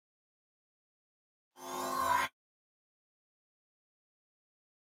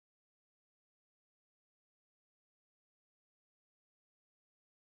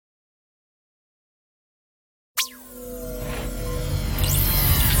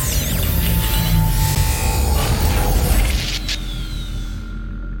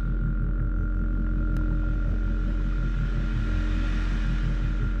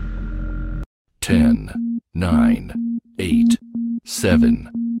10, 9, 8,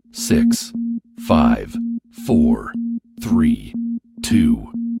 7, 6, 5, 4, 3,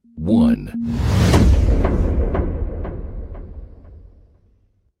 2, 1.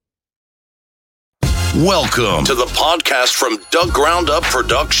 Welcome to the podcast from Doug Ground Up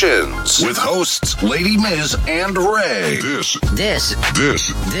Productions with hosts Lady Miz and Ray. This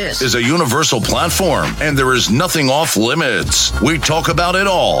is a universal platform, and there is nothing off limits. We talk about it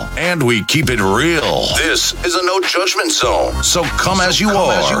all, and we keep it real. This is a no judgment zone, so come as you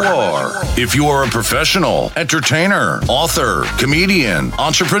are. If you are a professional, entertainer, author, comedian,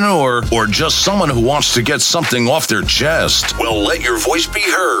 entrepreneur, or just someone who wants to get something off their chest, well, let your voice be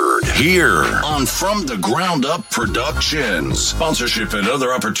heard here on From the Ground Up Productions. Sponsorship and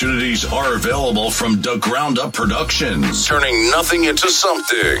other opportunities are available from the Ground Up Productions. Turning nothing into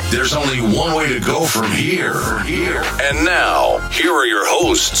something. There's only one way to go from here. And now, here are your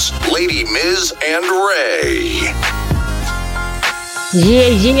hosts, Lady Miz and Ray.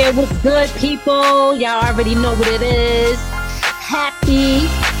 Yeah, what's good, people? Y'all already know what it is. Happy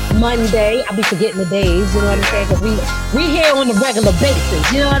Monday. I be forgetting the days, you know what I'm saying? Because we here on a regular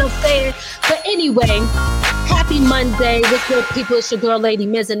basis, you know what I'm saying? But anyway, happy Monday. What's good, people? It's your girl, Lady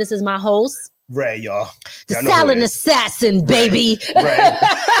Miz, and this is my host, Ray, y'all. The Silent Assassin, baby. Ray.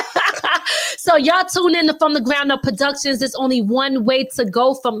 So y'all tune in to From the Ground Up Productions. There's only one way to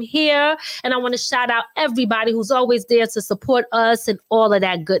go from here. And I want to shout out everybody who's always there to support us and all of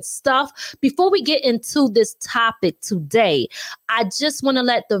that good stuff. Before we get into this topic today, I just want to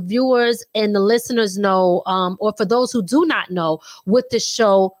let the viewers and the listeners know, or for those who do not know, what this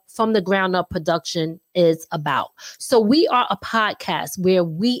show From the Ground Up Production is about. So we are a podcast where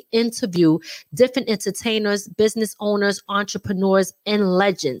we interview different entertainers, business owners, entrepreneurs, and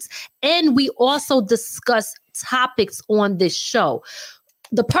legends. And we also discuss topics on this show.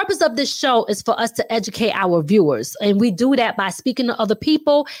 The purpose of this show is for us to educate our viewers. And we do that by speaking to other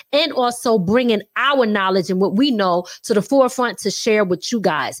people and also bringing our knowledge and what we know to the forefront to share with you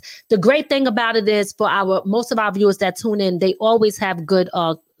guys. The great thing about it is for most of our viewers that tune in, they always have good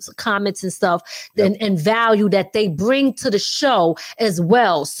comments and stuff and value that they bring to the show as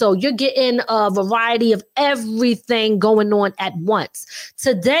well. So you're getting a variety of everything going on at once.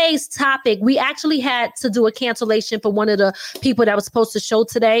 Today's topic, we actually had to do a cancellation for one of the people that was supposed to show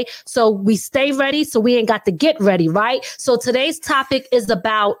today. So we stay ready. So we ain't got to get ready, right? So today's topic is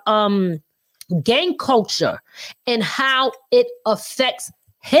about gang culture and how it affects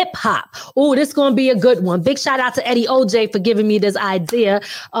hip hop. Oh, this is going to be a good one. Big shout out to Eddie OJ for giving me this idea.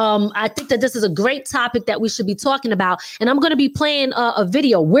 I think that this is a great topic that we should be talking about. And I'm going to be playing a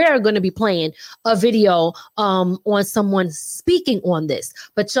video. We're going to be playing a video on someone speaking on this.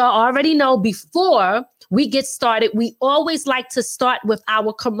 But y'all already know, before we get started, we always like to start with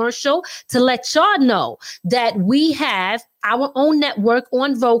our commercial to let y'all know that we have our own network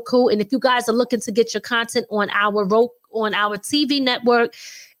on Roku. And if you guys are looking to get your content on our TV network,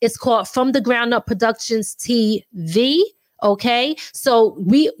 it's called From the Ground Up Productions TV. Okay, so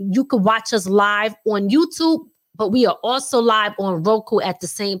you can watch us live on YouTube, but we are also live on Roku at the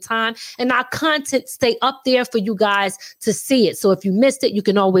same time. And our content stay up there for you guys to see it. So if you missed it, you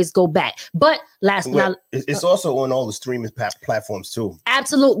can always go back. But it's also on all the streaming platforms too.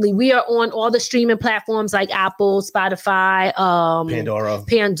 Absolutely. We are on all the streaming platforms like Apple, Spotify,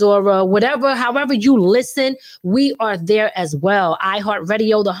 Pandora, whatever, however you listen, we are there as well.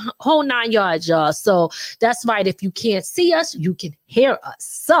 iHeartRadio, the whole 9 yards, y'all. So that's right. If you can't see us, you can hear us.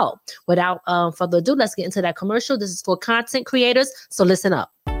 So without further ado, let's get into that commercial. This is for content creators. So listen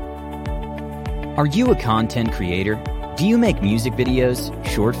up. Are you a content creator? Do you make music videos,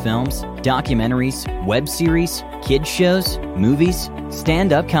 short films, documentaries, web series, kids shows, movies,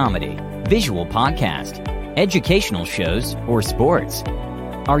 stand-up comedy, visual podcast, educational shows, or sports?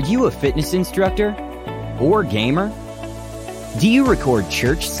 Are you a fitness instructor or gamer? Do you record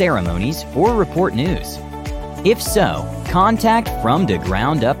church ceremonies or report news? If so, contact From the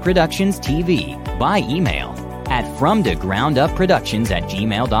Ground Up Productions TV by email at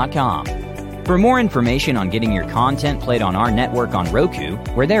fromthegroundupproductions@gmail.com. For more information on getting your content played on our network on Roku,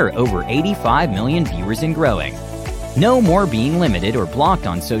 where there are over 85 million viewers and growing. No more being limited or blocked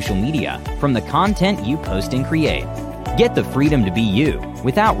on social media from the content you post and create. Get the freedom to be you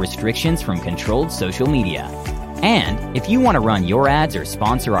without restrictions from controlled social media. And if you want to run your ads or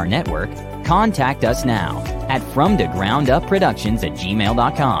sponsor our network, contact us now at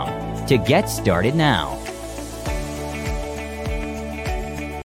fromthegroundupproductions@gmail.com to get started now.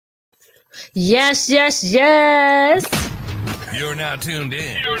 Yes. You're now tuned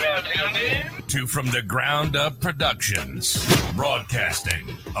in to From the Ground Up Productions,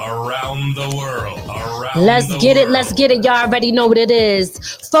 broadcasting around the world. Let's get it. Y'all already know what it is.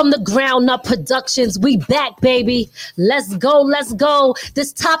 From the Ground Up Productions, we back, baby. Let's go.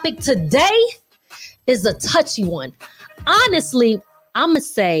 This topic today is a touchy one. Honestly, I'm going to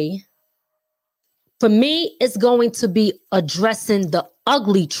say, for me, it's going to be addressing the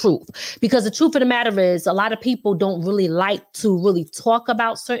ugly truth, because the truth of the matter is a lot of people don't really like to really talk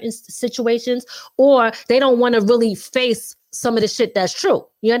about certain situations, or they don't want to really face some of the shit that's true.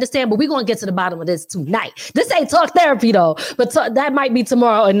 You understand? But we're going to get to the bottom of this tonight. This ain't talk therapy though, but that might be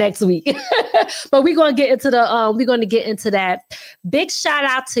tomorrow or next week. But we're going to get into that. Big shout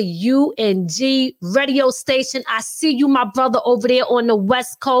out to UNG radio station. I see you, my brother over there on the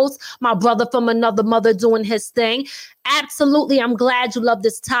West Coast, my brother from another mother doing his thing. Absolutely. I'm glad you love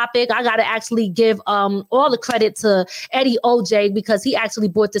this topic. I got to actually give all the credit to Eddie OJ, because he actually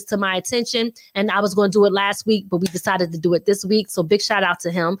brought this to my attention, and I was going to do it last week, but we decided to do it this week. So big shout out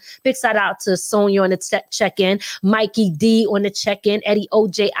to him. Big shout out to Sonia on the check-in, Mikey D on the check-in, Eddie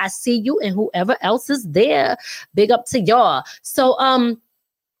OJ, I see you, and whoever else is there. Big up to y'all. So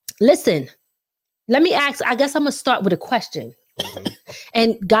listen, let me ask, I guess I'm gonna start with a question.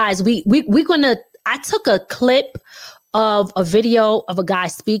 And guys, I took a clip of a video of a guy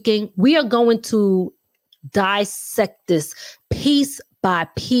speaking. We are going to dissect this piece by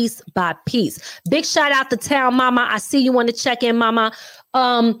piece by piece. Big shout out to Town Mama. I see you on the check-in, Mama.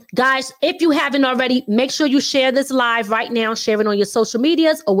 Guys, if you haven't already, make sure you share this live right now. Share it on your social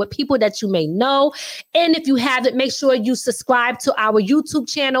medias or with people that you may know. And if you haven't, make sure you subscribe to our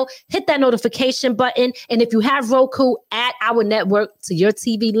YouTube channel. Hit that notification button. And if you have Roku, add our network to your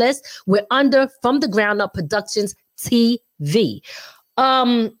TV list. We're under From the Ground Up Productions TV.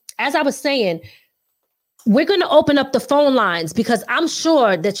 As I was saying, we're going to open up the phone lines, because I'm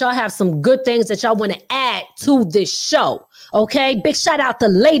sure that y'all have some good things that y'all want to add to this show. Okay. Big shout out to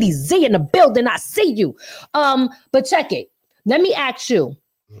Lady Z in the building. I see you. But check it. Let me ask you,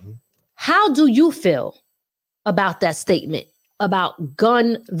 how do you feel about that statement about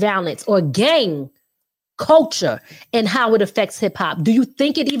gun violence or gang culture and how it affects hip hop? Do you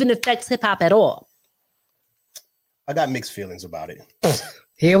think it even affects hip hop at all? I got mixed feelings about it.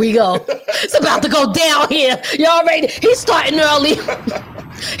 Here we go. It's about to go down here. Y'all ready? He's starting early.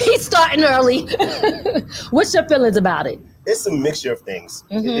 What's your feelings about it? It's a mixture of things.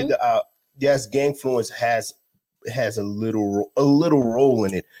 Yes, gang influence has a little role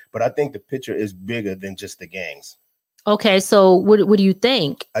in it, but I think the picture is bigger than just the gangs. Okay, so what do you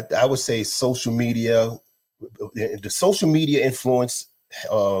think? I would say social media, the social media influence.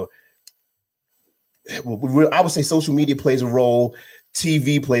 I would say social media plays a role.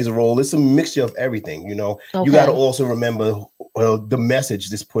 TV plays a role. It's a mixture of everything, you know. Okay. You got to also remember the message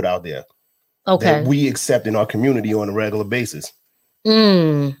that's put out there. Okay. That we accept in our community on a regular basis.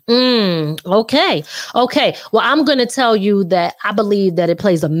 Okay. Well, I'm going to tell you that I believe that it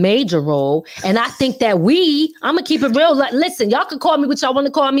plays a major role. And I think that I'm going to keep it real. Like, listen, y'all can call me what y'all want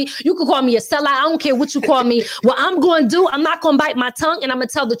to call me. You can call me a sellout. I don't care what you call me. What I'm going to do, I'm not going to bite my tongue, and I'm going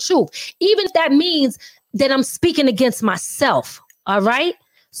to tell the truth. Even if that means that I'm speaking against myself. All right.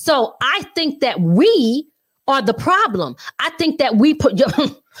 So I think that we are the problem. I think that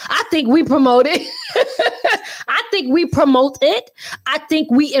I think we promote it. I think we promote it. I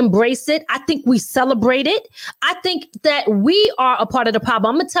think we embrace it. I think we celebrate it. I think that we are a part of the problem.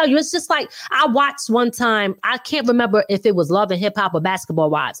 I'm going to tell you, it's just like I watched one time. I can't remember if it was Love and Hip Hop or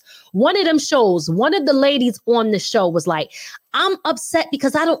Basketball Wives. One of them shows, one of the ladies on the show was like, I'm upset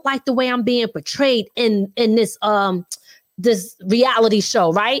because I don't like the way I'm being portrayed in this reality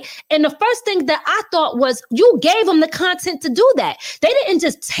show, right? And the first thing that I thought was, you gave them the content to do that. They didn't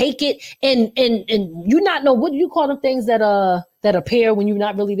just take it and you not know, what do you call them things that appear when you're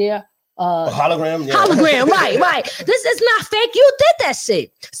not really there? A hologram. Yeah. Hologram, right. This is not fake. You did that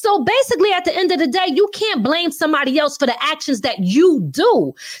shit. So basically, at the end of the day, you can't blame somebody else for the actions that you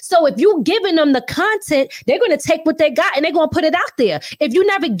do. So if you're giving them the content, they're going to take what they got and they're going to put it out there. If you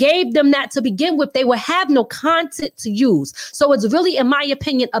never gave them that to begin with, they will have no content to use. So it's really, in my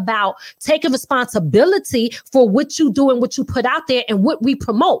opinion, about taking responsibility for what you do and what you put out there and what we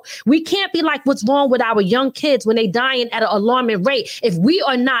promote. We can't be like what's wrong with our young kids when they dying at an alarming rate if we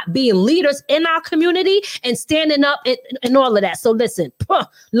are not being leaders in our community and standing up and all of that. So listen,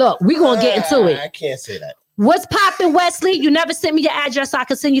 look, we're going to get into it. I can't say that. What's popping, Wesley? You never sent me your address so I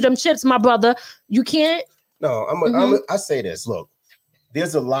can send you them chips, my brother. You can't? No, I say this. Look,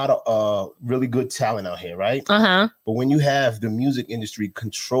 there's a lot of really good talent out here, right? Uh-huh. But when you have the music industry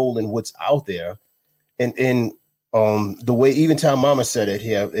controlling what's out there, and the way even Town Mama said it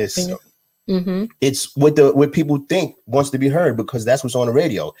here is Mm-hmm. It's what people think wants to be heard because that's what's on the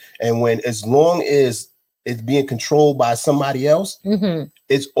radio. And as long as it's being controlled by somebody else, mm-hmm.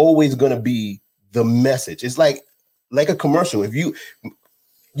 it's always going to be the message. It's like a commercial. If you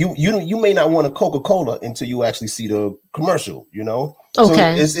may not want a Coca-Cola until you actually see the commercial, you know?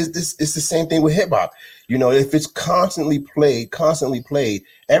 Okay. So it's the same thing with hip hop. You know, if it's constantly played,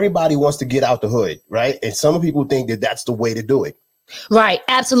 everybody wants to get out the hood, right? And some people think that that's the way to do it. Right.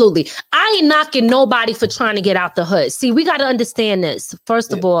 Absolutely. I ain't knocking nobody for trying to get out the hood. See, we got to understand this.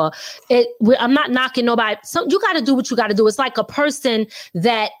 First of all, I'm not knocking nobody. You got to do what you got to do. It's like a person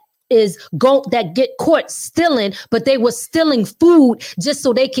that get caught stealing, but they were stealing food just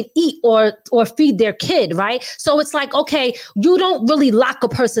so they can eat or feed their kid, right? So it's like, okay, you don't really lock a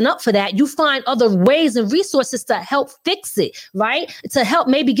person up for that. You find other ways and resources to help fix it, right? To help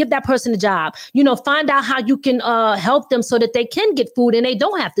maybe give that person a job, you know, find out how you can help them so that they can get food and they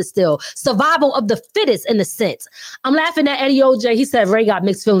don't have to steal. Survival of the fittest in a sense. I'm laughing at Eddie OJ. He said Ray got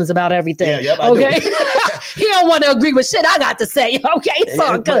mixed feelings about everything. Yeah, okay. He don't want to agree with shit I got to say. Okay, it's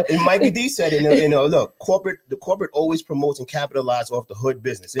all good. Mikey D said, look, the corporate always promotes and capitalizes off the hood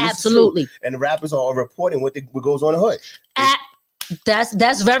business. Absolutely. And the rappers are reporting what goes on the hood.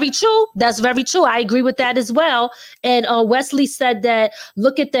 That's very true. That's very true. I agree with that as well. And Wesley said that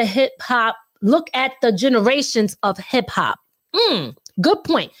look at the generations of hip hop. Good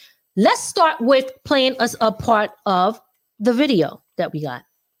point. Let's start with playing us a part of the video that we got.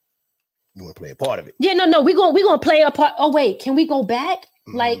 You want to play a part of it? Yeah, no. We're gonna play a part. Oh wait, can we go back?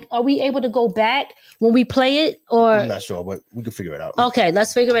 Like, are we able to go back when we play it? Or I'm not sure, but we can figure it out. Okay,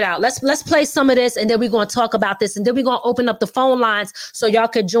 let's figure it out. Let's play some of this, and then we're gonna talk about this, and then we're gonna open up the phone lines so y'all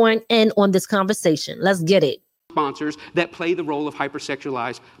could join in on this conversation. Let's get it. Sponsors that play the role of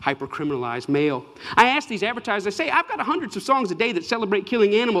hypersexualized, hypercriminalized male. I asked these advertisers, I say, I've got hundreds of songs a day that celebrate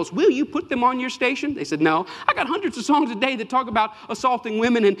killing animals. Will you put them on your station? They said, no. I got hundreds of songs a day that talk about assaulting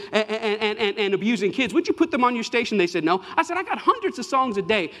women and abusing kids. Would you put them on your station? They said, no. I said, I got hundreds of songs a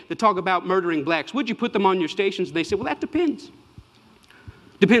day that talk about murdering blacks. Would you put them on your stations? They said, well, that depends.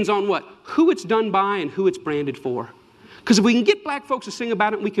 Depends on what? Who it's done by and who it's branded for. Because if we can get black folks to sing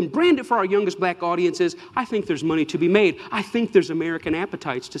about it and we can brand it for our youngest black audiences, I think there's money to be made. I think there's American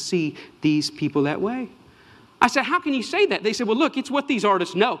appetites to see these people that way. I said, how can you say that? They said, well, look, it's what these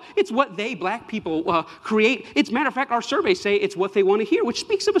artists know. It's what black people, create. It's, matter of fact, our surveys say it's what they want to hear, which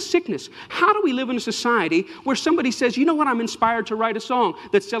speaks of a sickness. How do we live in a society where somebody says, you know what, I'm inspired to write a song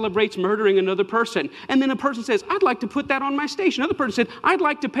that celebrates murdering another person. And then a person says, I'd like to put that on my station. Another person said, I'd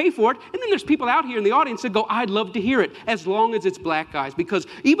like to pay for it. And then there's people out here in the audience that go, I'd love to hear it, as long as it's black guys. Because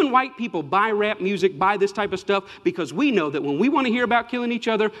even white people buy rap music, buy this type of stuff, because we know that when we want to hear about killing each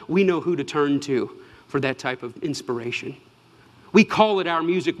other, we know who to turn to for that type of inspiration. We call it our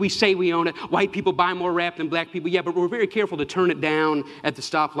music. We say we own it. White people buy more rap than black people. Yeah, but we're very careful to turn it down at the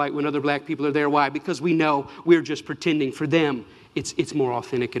stoplight when other black people are there. Why? Because we know we're just pretending. For them, it's more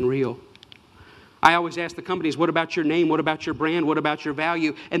authentic and real. I always ask the companies, what about your name? What about your brand? What about your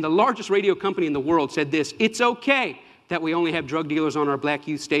value? And the largest radio company in the world said this: it's okay that we only have drug dealers on our black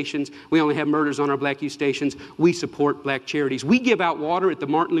youth stations. We only have murders on our black youth stations. We support black charities. We give out water at the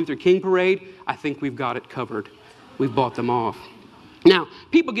Martin Luther King parade. I think we've got it covered. We've bought them off. Now,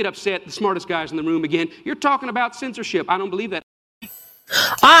 people get upset, the smartest guys in the room again. You're talking about censorship. I don't believe that.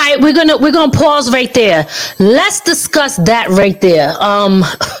 All right, we're gonna pause right there. Let's discuss that right there.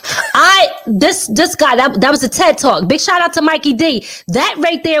 This guy, that was a TED Talk. Big shout out to Mikey D. That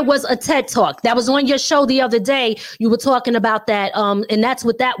right there was a TED Talk. That was on your show the other day. You were talking about that, and that's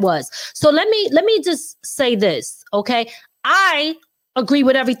what that was. So let me just say this, okay? I agree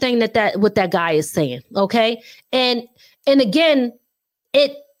with everything what that guy is saying, okay? And again,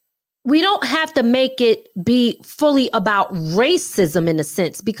 we don't have to make it be fully about racism in a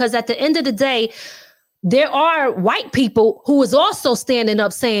sense, because at the end of the day, there are white people who is also standing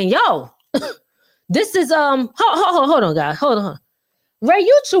up saying, yo, this is, hold on, guys, hold on. Ray,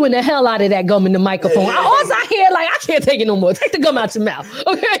 you chewing the hell out of that gum in the microphone. All I hear, like, I can't take it no more. Take the gum out your mouth,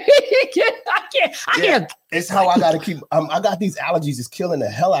 okay? I can't. It's how I gotta keep, I got these allergies, it's killing the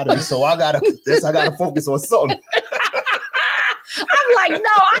hell out of me, so I gotta focus on something. I'm like, no,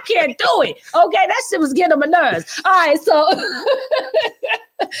 I can't do it. Okay, that shit was getting on my nerves. All right, so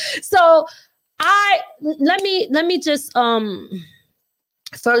let me just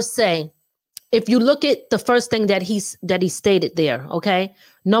first say, if you look at the first thing that he stated there, okay,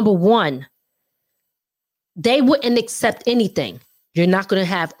 number one, they wouldn't accept anything You're not going to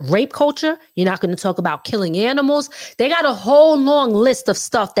have rape culture. You're not going to talk about killing animals. They got a whole long list of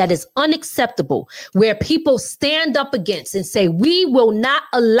stuff that is unacceptable, where people stand up against and say, we will not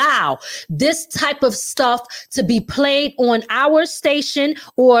allow this type of stuff to be played on our station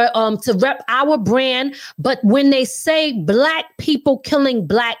or to rep our brand. But when they say Black people killing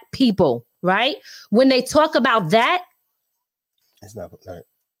Black people, right? When they talk about that, it's not right.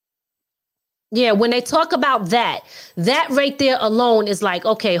 Yeah, when they talk about that right there alone is like,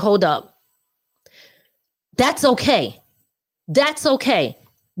 okay, hold up. That's okay. That's okay.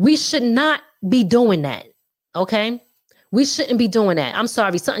 We should not be doing that. Okay? We shouldn't be doing that. I'm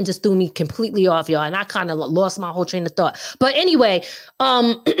sorry, something just threw me completely off, y'all, and I kind of lost my whole train of thought. But anyway,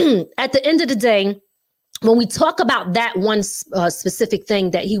 at the end of the day, when we talk about that one specific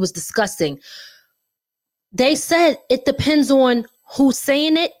thing that he was discussing, they said it depends on who's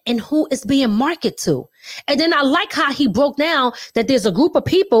saying it and who is being marketed to. And then I like how he broke down that there's a group of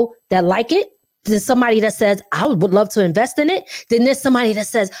people that like it. There's somebody that says, I would love to invest in it. Then there's somebody that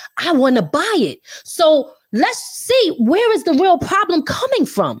says, I want to buy it. So let's see, where is the real problem coming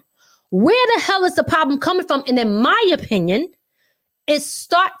from? Where the hell is the problem coming from? And in my opinion, it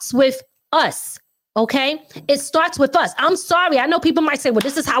starts with us. Okay, it starts with us. I'm sorry. I know people might say, well,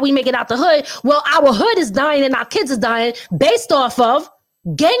 this is how we make it out the hood. Well, our hood is dying and our kids is dying based off of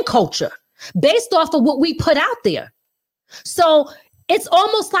gang culture, based off of what we put out there. So it's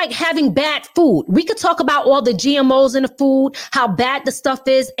almost like having bad food. We could talk about all the GMOs in the food, how bad the stuff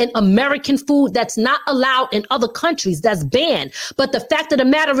is, and American food that's not allowed in other countries, that's banned. But the fact of the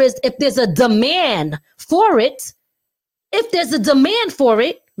matter is, if there's a demand for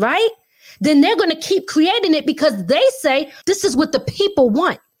it, right? Then they're going to keep creating it because they say this is what the people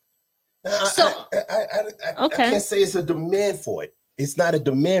want. I can't say it's a demand for it. It's not a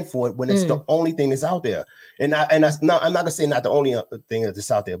demand for it when it's the only thing that's out there. I'm not going to say not the only thing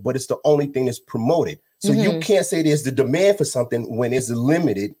that's out there, but it's the only thing that's promoted. So you can't say there's the demand for something when it's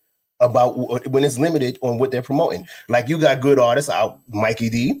limited on what they're promoting. Like you got good artists out,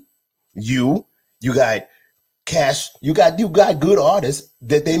 Mikey D, you got Cash, you got good artists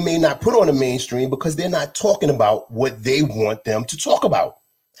that they may not put on the mainstream because they're not talking about what they want them to talk about.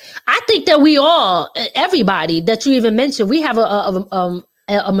 I think that we all, everybody that you even mentioned, we have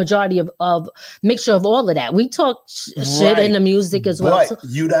a majority of mixture of all of that. We talk shit in the music as well. But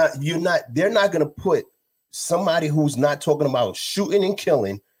they're not going to put somebody who's not talking about shooting and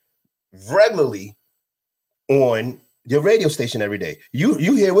killing regularly on your radio station every day. You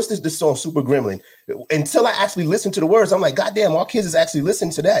hear what's this song Super Gremlin? Until I actually listen to the words, I'm like, God damn, our kids is actually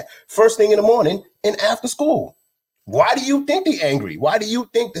listening to that first thing in the morning and after school. Why do you think they're angry? Why do you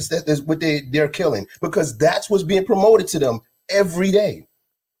think that's what they're killing? Because that's what's being promoted to them every day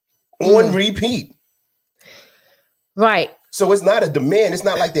on repeat. Right. So it's not a demand. It's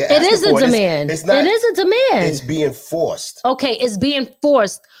not like they're asking for it. It is a demand. It is a demand. It's being forced. Okay, it's being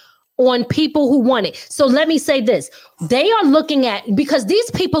forced on people who want it. So let me say this. They are looking at, because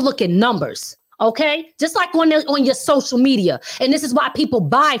these people look at numbers, okay? Just like on your social media. And this is why people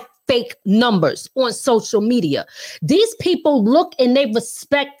buy fake numbers on social media. These people look and they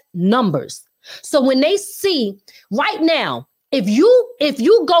respect numbers. So when they see right now, if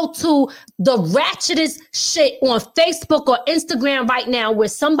you go to the ratchetest shit on Facebook or Instagram right now, where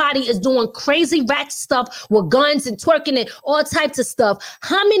somebody is doing crazy ratchet stuff with guns and twerking and all types of stuff,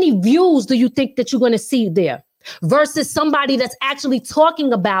 how many views do you think that you're going to see there versus somebody that's actually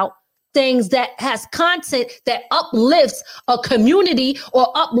talking about things that has content that uplifts a community or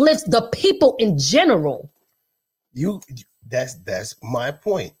uplifts the people in general? That's my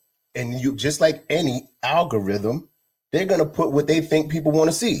point. And you, just like any algorithm, they're going to put what they think people want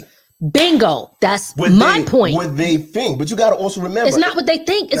to see. Bingo. That's my point. What they think. But you got to also remember. It's not what they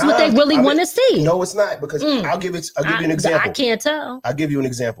think. It's what they really want to see. No, it's not. Because I'll give you an example. I can't tell. I'll give you an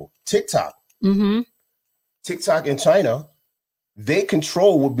example. TikTok. TikTok in China, they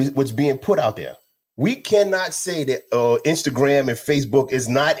control what's being put out there. We cannot say that Instagram and Facebook is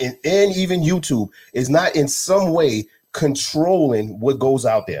not, and even YouTube is not in some way controlling what goes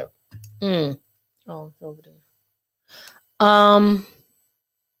out there. Oh, it's over there. I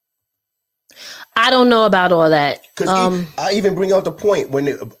don't know about all that. Because I even bring out the point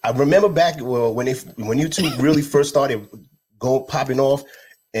I remember back when YouTube really first started popping off,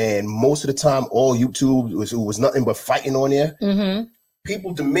 and most of the time all YouTube was nothing but fighting on there.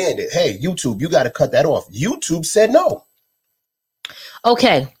 People demanded, "Hey, YouTube, you got to cut that off." YouTube said no.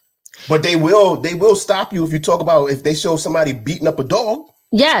 Okay, but they will stop you if you talk about if they show somebody beating up a dog.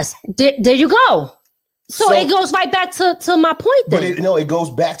 Yes, there you go. So it goes right back to my point then. But it goes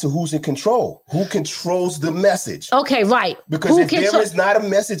back to who's in control. Who controls the message? Okay, right. Because if there is not a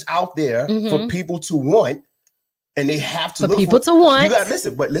message out there for people to want, and they have to You got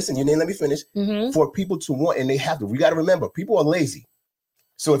listen, you didn't let me finish. For people to want, and they have to, we got to remember, people are lazy.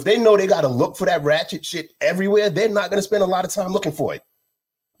 So if they know they got to look for that ratchet shit everywhere, they're not going to spend a lot of time looking for it.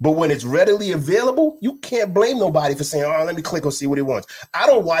 But when it's readily available, you can't blame nobody for saying, "Oh, let me click and see what he wants." I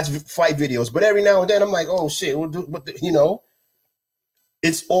don't watch fight videos, but every now and then I'm like, "Oh shit!"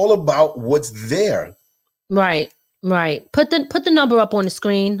 It's all about what's there. Right. Put the number up on the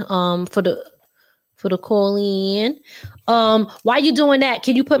screen. For the call in. While you doing that,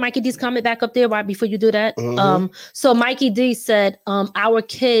 can you put Mikey D's comment back up there right before you do that? So Mikey D said, our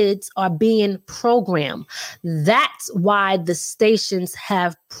kids are being programmed. That's why the stations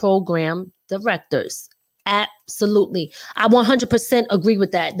have program directors. Absolutely. I 100% agree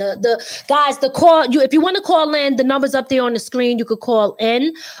with that. The guys, the call, if you want to call in, the number's up there on the screen. You could call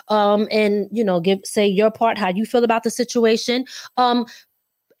in and say your part, how you feel about the situation.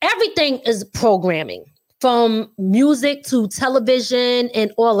 Everything is programming, from music to television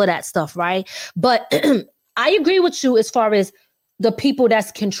and all of that stuff, right? But I agree with you as far as the people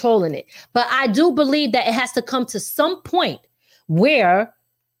that's controlling it. But I do believe that it has to come to some point where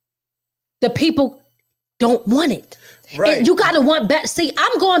the people don't want it. Right. And you gotta want better. See,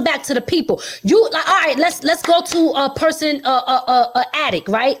 I'm going back to the people. All right, let's go to a person, a addict,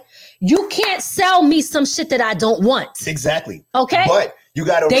 right? You can't sell me some shit that I don't want. Exactly. Okay. But you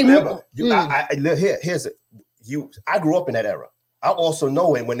got to remember, here's it. I grew up in that era. I also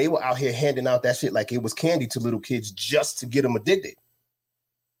know it when they were out here handing out that shit like it was candy to little kids just to get them addicted.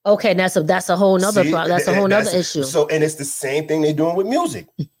 Okay, that's a whole nother problem. That's a whole nother issue. So, and it's the same thing they're doing with music.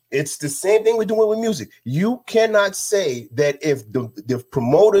 It's the same thing we're doing with music. You cannot say that if the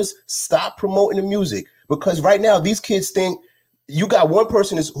promoters stop promoting the music, because right now these kids think you got one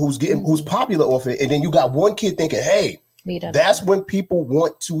person who's popular off it, and then you got one kid thinking, "Hey, that's when people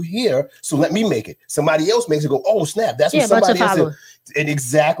want to hear. So let me make it." Somebody else makes it, go, "Oh snap!" That's what somebody else. And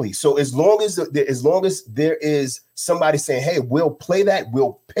exactly. So as long as there is somebody saying, "Hey, we'll play that.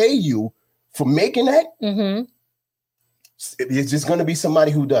 We'll pay you for making that." It's just going to be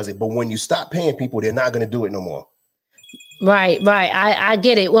somebody who does it. But when you stop paying people, they're not going to do it no more. Right. I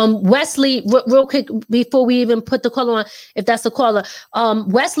get it. Wesley, real quick, before we even put the caller on, if that's the caller,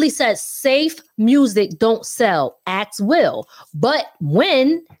 Wesley says safe music don't sell, acts will. But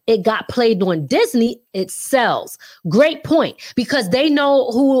when it got played on Disney, it sells. Great point, because they know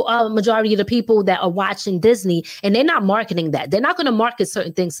who majority of the people that are watching Disney, and they're not marketing that. They're not going to market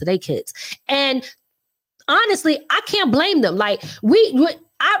certain things to their kids. And honestly, I can't blame them. Like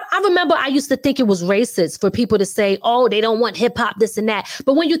I remember I used to think it was racist for people to say, "Oh, they don't want hip hop, this and that."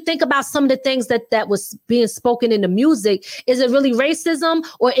 But when you think about some of the things that was being spoken in the music, is it really racism,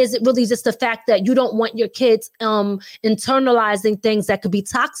 or is it really just the fact that you don't want your kids internalizing things that could be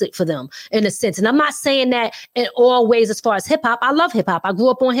toxic for them in a sense? And I'm not saying that in all ways as far as hip hop. I love hip hop. I grew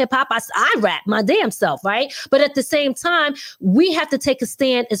up on hip hop. I rap my damn self, right? But at the same time, we have to take a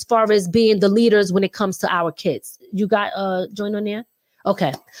stand as far as being the leaders when it comes to our kids. You got join on there?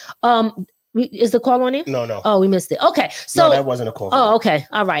 Okay. Is the call on it? No. Oh, we missed it. Okay. So no, that wasn't a call. Oh, okay.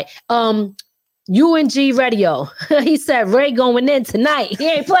 All right. UNG Radio. He said Ray going in tonight. He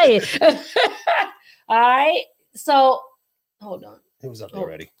ain't playing. All right. So hold on. It was up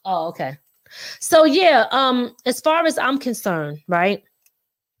already. Oh, okay. So yeah, as far as I'm concerned, right,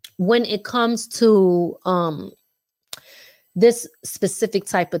 when it comes to this specific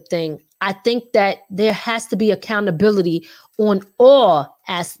type of thing, I think that there has to be accountability on all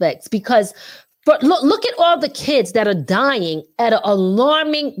aspects, because look at all the kids that are dying at an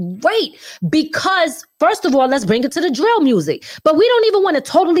alarming rate because, first of all, let's bring it to the drill music. But we don't even want to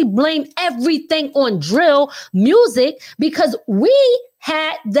totally blame everything on drill music, because we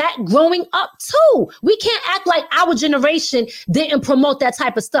had that growing up too. We can't act like our generation didn't promote that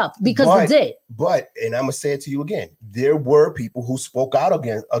type of stuff, because it did. But, and I'm going to say it to you again, there were people who spoke out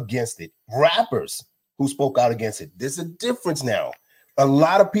against it. Rappers who spoke out against it. There's a difference now. A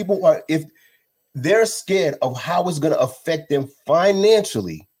lot of people are, if they're scared of how it's going to affect them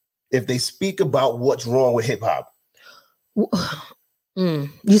financially if they speak about what's wrong with hip hop.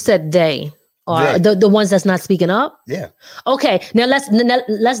 You said they. Or the ones that's not speaking up? Yeah. Okay. Now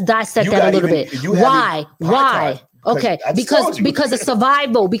let's dissect that a little bit. Why? Okay. Because of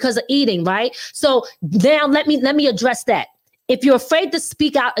survival, because of eating, right? So now let me address that. If you're afraid to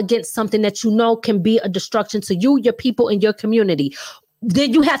speak out against something that you know can be a destruction to you, your people, and your community,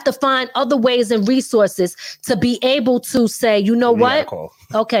 then you have to find other ways and resources to be able to say, you know what?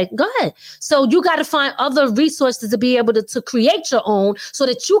 Okay, go ahead. So you got to find other resources to be able to create your own so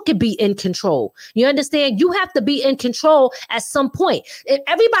that you can be in control. You understand? You have to be in control at some point. If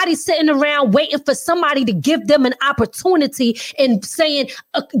everybody's sitting around waiting for somebody to give them an opportunity and saying,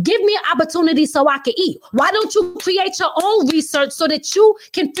 give me an opportunity so I can eat. Why don't you create your own research so that you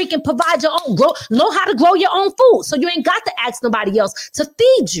can freaking provide your own, know how to grow your own food so you ain't got to ask nobody else to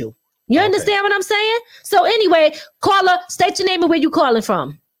feed you. You understand what I'm saying? So anyway, caller, state your name and where you calling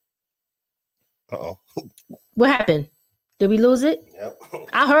from. Uh-oh. What happened? Did we lose it? Yep.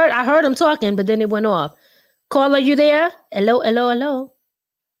 I heard him talking, but then it went off. Caller, you there? Hello.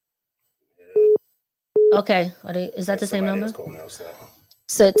 Okay. Is that the same number?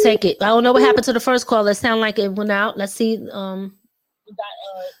 So take it. I don't know what happened to the first caller. It sounded like it went out. Let's see.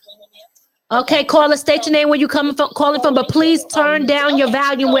 Okay, caller, state your name where you calling from, but please turn down your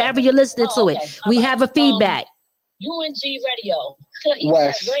volume wherever you're listening to it. We have a feedback. UNG Radio.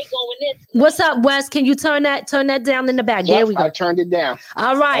 Wes. What's up, Wes? Can you turn that down in the back? Yep, there we go. I turned it down.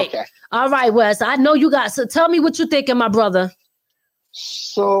 All right. Okay. All right, Wes. I know you got. So tell me what you thinking, my brother.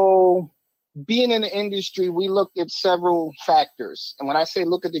 So being in the industry, we looked at several factors. And when I say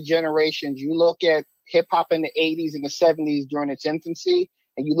look at the generations, you look at hip hop in the 80s and the 70s during its infancy,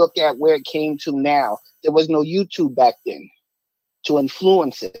 and you look at where it came to now. There was no YouTube back then to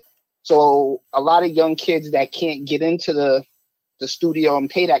influence it. So a lot of young kids that can't get into the studio and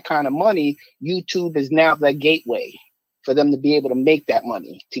pay that kind of money, YouTube is now the gateway for them to be able to make that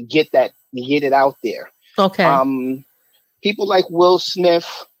money, to get it out there. Okay. People like Will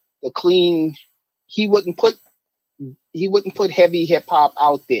Smith, the clean, he wouldn't put heavy hip hop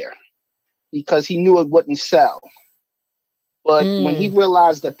out there because he knew it wouldn't sell. But when he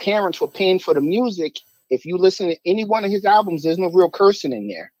realized the parents were paying for the music, if you listen to any one of his albums, there's no real cursing in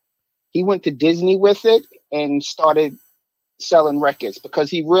there. He went to Disney with it and started selling records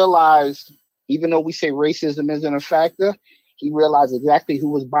because he realized, even though we say racism isn't a factor, he realized exactly who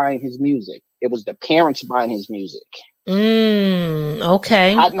was buying his music. It was the parents buying his music.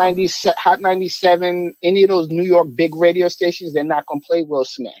 Okay. Hot 97, any of those New York big radio stations, they're not going to play Will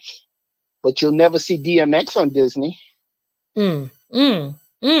Smith. But you'll never see DMX on Disney. I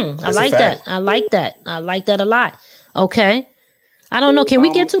like that. I like that a lot. Okay. I don't know. Can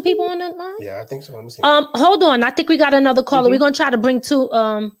we get two people on that line? Yeah, I think so. Let me see. Hold on. I think we got another caller. We're gonna try to bring two.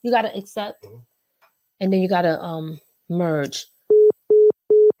 You gotta accept, and then you gotta merge.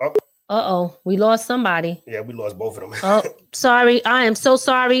 We lost somebody. Yeah, we lost both of them. Oh, sorry. I am so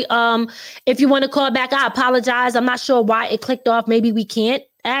sorry. If you want to call back, I apologize. I'm not sure why it clicked off. Maybe we can't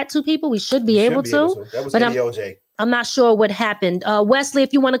add two people. We should be able to. That was AOJ. I'm not sure what happened. Wesley,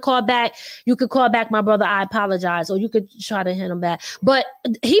 if you want to call back, you could call back my brother. I apologize. Or you could try to hit him back. But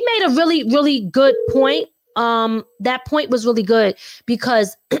he made a really, really good point. That point was really good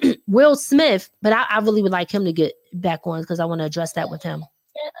because Will Smith, but I really would like him to get back on because I want to address that with him.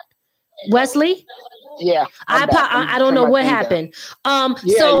 Wesley? Yeah. I don't know what happened.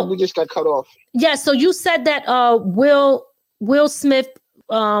 So we just got cut off. Yeah, so you said that Will Smith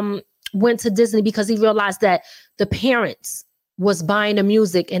went to Disney because he realized that the parents was buying the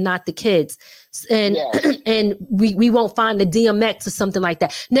music and not the kids. And and we won't find the DMX or something like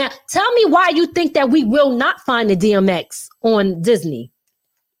that. Now, tell me why you think that we will not find the DMX on Disney.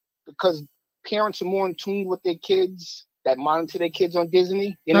 Because parents are more in tune with their kids that monitor their kids on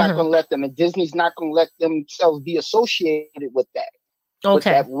Disney. They're not going to let them, and Disney's not going to let themselves be associated with that. With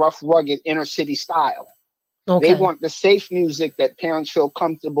that rough, rugged inner city style. They want the safe music that parents feel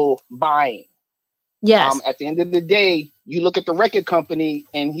comfortable buying. Yes. At the end of the day, you look at the record company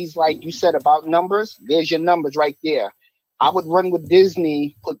and he's like, you said about numbers, there's your numbers right there. I would run with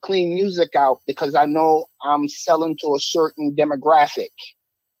Disney, put clean music out because I know I'm selling to a certain demographic.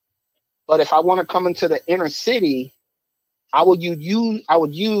 But if I want to come into the inner city, I would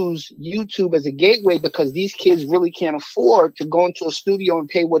use YouTube as a gateway because these kids really can't afford to go into a studio and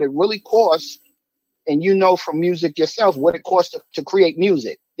pay what it really costs. And you know from music yourself what it costs to create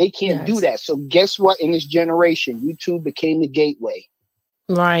music. They can't do that. So guess what? In this generation, YouTube became the gateway.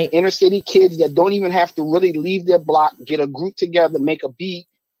 Right. Inner city kids that don't even have to really leave their block, get a group together, make a beat,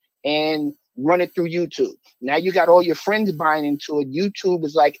 and run it through YouTube. Now you got all your friends buying into it. YouTube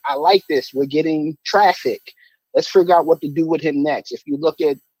is like, I like this. We're getting traffic. Let's figure out what to do with him next. If you look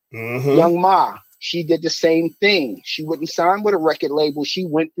at Young Ma, she did the same thing. She wouldn't sign with a record label. She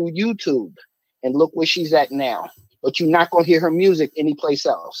went through YouTube. And look where she's at now. But you're not going to hear her music anyplace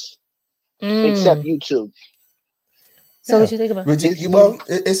else except YouTube. So what you think about it? Well,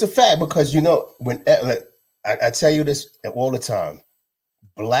 it's a fact because, you know, when I tell you this all the time,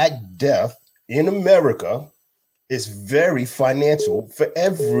 Black death in America is very financial for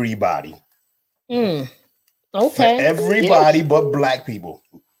everybody. Okay. For everybody but Black people.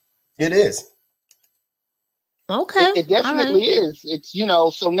 It is. Okay. It definitely is. It's, you know,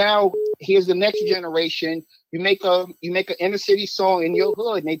 so now here's the next generation. You make an inner city song in your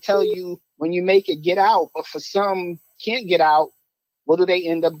hood and they tell you when you make it, get out. But for some can't get out, what do they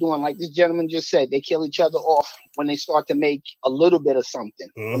end up doing? Like this gentleman just said, they kill each other off when they start to make a little bit of something.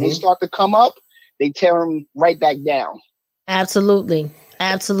 Mm-hmm. When they start to come up, they tear them right back down. Absolutely.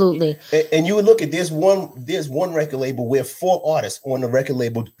 Absolutely. And you would look at there's one record label where 4 artists on the record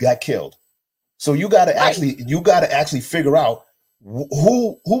label got killed. So you gotta actually figure out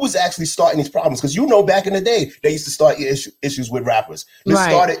who was actually starting these problems, because you know back in the day they used to start issues with rappers. They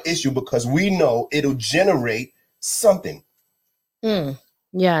started issue because we know it'll generate something.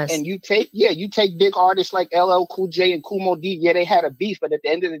 Yes. And you take big artists like LL Cool J and Kool Moe Dee. Yeah, they had a beef, but at the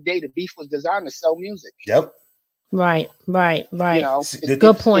end of the day, the beef was designed to sell music. Yep. Right. You know,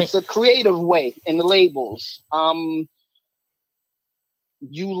 good point. It's a creative way in the labels.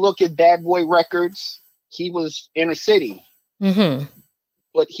 You look at Bad Boy Records, he was inner city,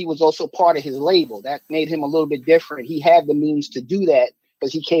 but he was also part of his label. That made him a little bit different. He had the means to do that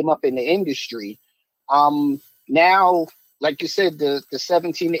because he came up in the industry. Now, like you said, the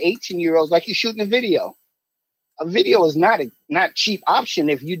 17 to 18-year-olds, like you're shooting a video. A video is not cheap option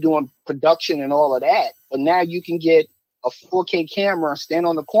if you're doing production and all of that. But now you can get a 4K camera, stand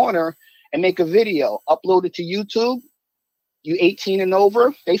on the corner, and make a video, upload it to YouTube. You 18 and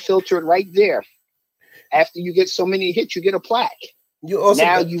over, they filter it right there. After you get so many hits, you get a plaque.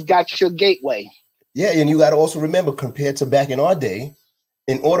 You've got your gateway. Yeah, and you got to also remember, compared to back in our day,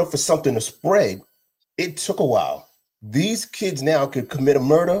 in order for something to spread, it took a while. These kids now could commit a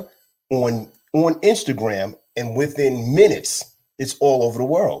murder on Instagram, and within minutes, it's all over the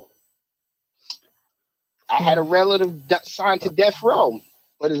world. I had a relative signed to death row,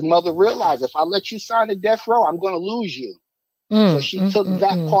 but his mother realized, if I let you sign to death row, I'm going to lose you. So she took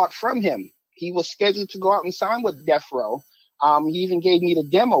that part from him. He was scheduled to go out and sign with death row. He even gave me the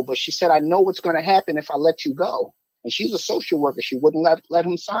demo, but she said, I know what's going to happen if I let you go. And she's a social worker. She wouldn't let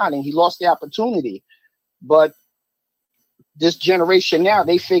him sign, and he lost the opportunity. But this generation now,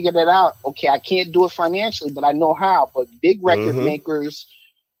 they figured it out. Okay, I can't do it financially, but I know how. But big record makers,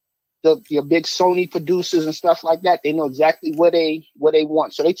 your big Sony producers and stuff like that, they know exactly what they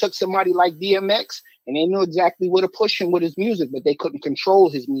want. So they took somebody like DMX, and they knew exactly where to push him with his music, but they couldn't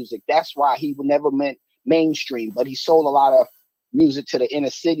control his music. That's why he never went mainstream, but he sold a lot of music to the inner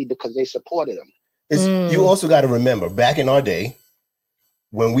city because they supported him. You also got to remember, back in our day,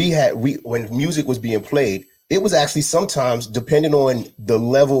 when when music was being played, it was actually sometimes, depending on the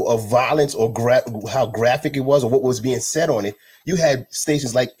level of violence or how graphic it was or what was being said on it, you had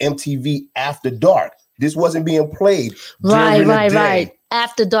stations like MTV After Dark. This wasn't being played. Right.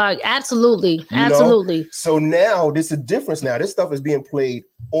 After Dark. Absolutely. So now there's a difference now. This stuff is being played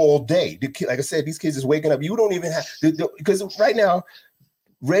all day. Like I said, these kids is waking up. You don't even have, because right now,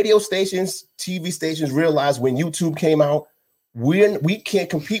 radio stations, TV stations realize when YouTube came out, we can't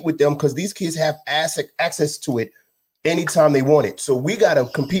compete with them because these kids have access to it anytime they want it. So we got to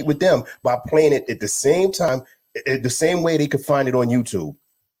compete with them by playing it at the same time, the same way they could find it on YouTube.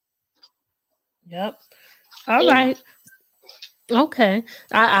 Yep. All right. Okay.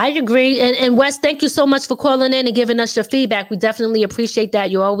 I agree. And Wes, thank you so much for calling in and giving us your feedback. We definitely appreciate that.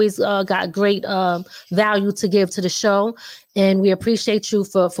 You always got great value to give to the show. And we appreciate you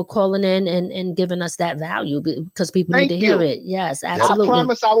for calling in and giving us that value because people need to hear it. Yes, absolutely. I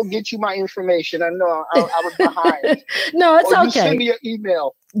promise I will get you my information. I know I was behind. No, it's okay. Send me your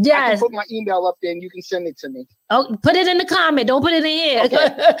email. Yes. I can put my email up there and you can send it to me. Oh, put it in the comment. Don't put it in here. Okay.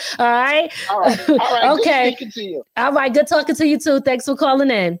 All right. Okay. Good speaking to you. All right. Good talking to you too. Thanks for calling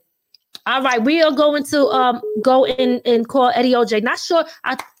in. All right. We are going to go in and call Eddie OJ. Not sure.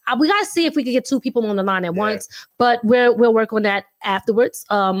 We gotta see if we can get 2 people on the line at once, but we'll work on that afterwards.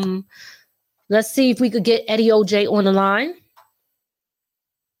 Let's see if we could get Eddie OJ on the line.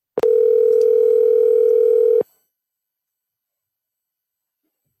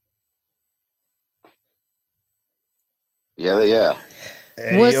 Yeah.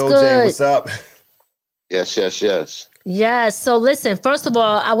 Hey, what's OJ, good? What's up? Yes. Yes. So listen, first of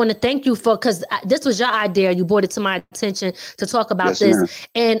all, I want to thank you because this was your idea. You brought it to my attention to talk about this.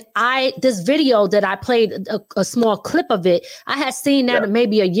 Ma'am. And this video that I played a small clip of it, I had seen that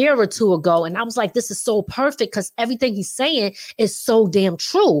maybe a year or 2 ago. And I was like, this is so perfect because everything he's saying is so damn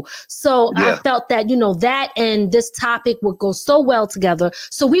true. So I felt that, that and this topic would go so well together.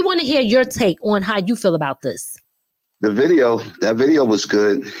 So we want to hear your take on how you feel about this. That video was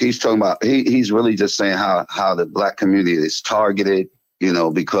good. He's talking about, he's really just saying how the black community is targeted, you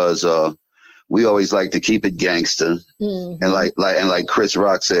know, because we always like to keep it gangster. Mm-hmm. And like Chris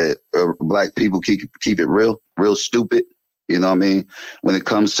Rock said, black people keep it real stupid. You know what I mean? When it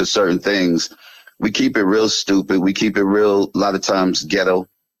comes to certain things, we keep it real stupid. We keep it real, a lot of times ghetto.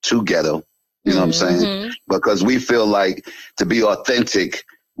 You know what I'm saying? Because we feel like to be authentic,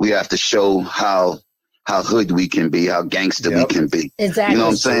 we have to show how hood we can be, how gangster we can be. Exactly. You know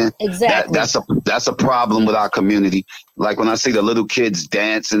what I'm saying? Exactly. That's a problem with our community. Like when I see the little kids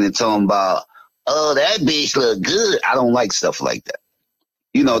dance and they tell them about, oh, that bitch look good. I don't like stuff like that.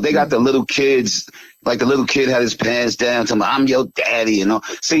 You know, they got the little kids, like the little kid had his pants down, telling me, I'm your daddy, you know.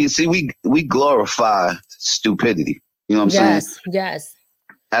 See, we glorify stupidity. You know what I'm saying? Yes.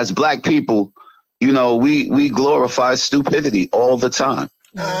 As black people, you know, we glorify stupidity all the time.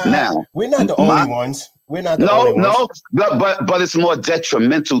 Now, we're not the only ones. We're not the only ones. But it's more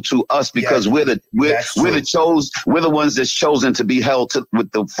detrimental to us because we're the ones that's chosen to be held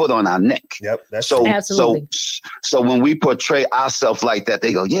with the foot on our neck. Yep, that's absolutely. So when we portray ourselves like that,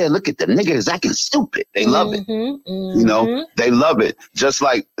 they go, yeah, look at the niggas acting stupid. They love it. You know, they love it. Just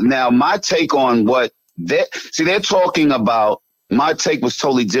like now, my take on what they're talking about. My take was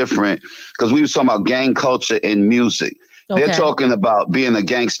totally different because we were talking about gang culture in music. Okay. They're talking about being a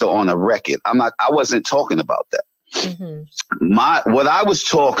gangster on a record. I wasn't talking about that. Mm-hmm. What I was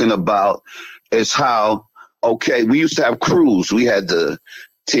talking about is how, okay, we used to have crews. We had the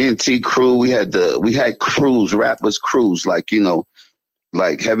TNT crew. We had crews, rappers crews, like, you know,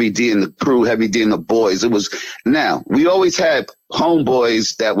 like Heavy D and the crew, Heavy D and the boys. Now we always had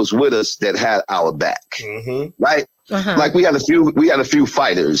homeboys that was with us that had our back, right? Uh-huh. Like we had a few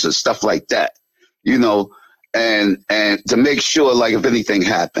fighters and stuff like that, you know. And to make sure, like, if anything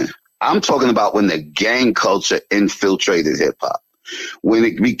happened, I'm talking about when the gang culture infiltrated hip hop, when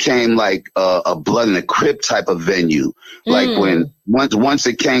it became like a Blood and a Crip type of venue, like when once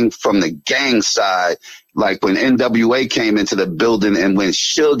it came from the gang side, like when NWA came into the building and when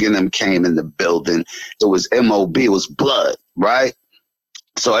Suge and them came in the building, it was MOB, it was blood, right?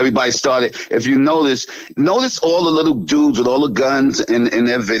 So everybody started, if you notice all the little dudes with all the guns in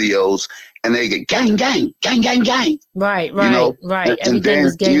their videos, and they get gang. Right, you know? right. And then,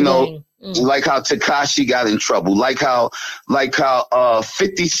 was gang, you know, like how Tekashi got in trouble, like how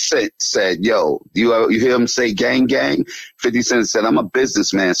 50 Cent said, yo, you hear him say gang? 50 Cent said, I'm a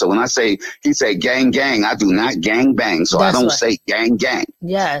businessman. So when he said gang, I do not gang bang. So I don't say gang.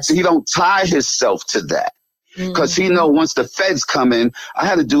 Yes. So he don't tie himself to that. Because he know once the feds come in, I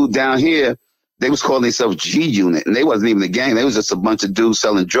had a dude down here, they was calling themselves G Unit, and they wasn't even a gang. They was just a bunch of dudes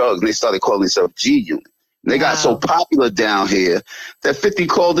selling drugs, and they started calling themselves G Unit. They got so popular down here that 50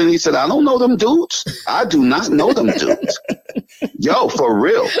 called in. He said, I don't know them dudes. I do not know them dudes. Yo, for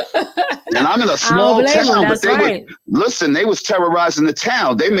real. And I'm in a small town, but they was terrorizing the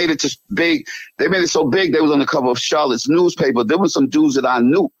town. They made it so big, they was on the cover of Charlotte's newspaper. There was some dudes that I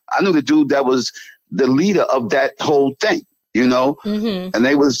knew. I knew the dude that was the leader of that whole thing. You know, and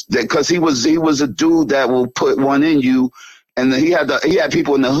because he was a dude that will put one in you, and he had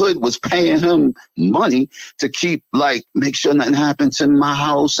people in the hood was paying him money to keep make sure nothing happened to my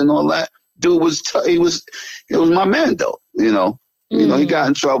house and all that. Dude was my man though. You know, he got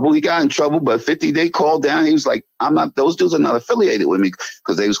in trouble. But 50 they called down. He was like, those dudes are not affiliated with me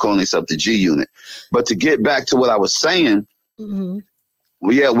because they was calling themselves the G Unit. But to get back to what I was saying, when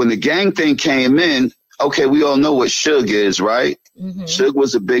the gang thing came in. Okay, we all know what Suge is, right? Suge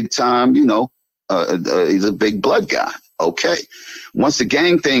was a big time, you know, he's a big blood guy. Okay. Once the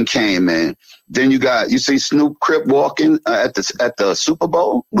gang thing came in, then you see Snoop Crip walking at the Super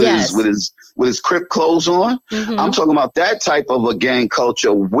Bowl with his Crip clothes on. I'm talking about that type of a gang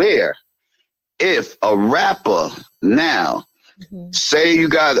culture where if a rapper now, say you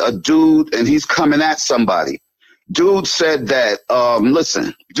got a dude and he's coming at somebody, dude said that,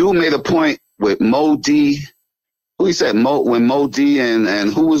 listen, dude made a point with Mo D, who he said when Mo D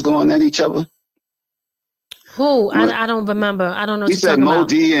and who was going at each other? Who? I don't remember. I don't know. He said Mo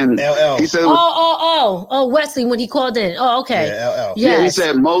D and LL. He said Wesley when he called in. Oh, okay. Yeah, LL. Yes. Yeah, he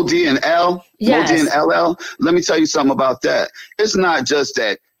said Mo D and L. Yes. Mo D and LL. Let me tell you something about that. It's not just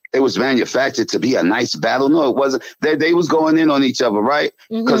that it was manufactured to be a nice battle. No, it wasn't. They was going in on each other, right?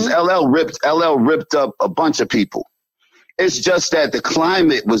 Because LL ripped up a bunch of people. It's just that the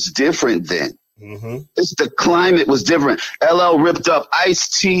climate was different then. The climate was different. LL ripped up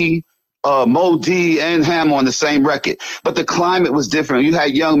Ice-T Mo D and Ham on the same record, but the climate was different. You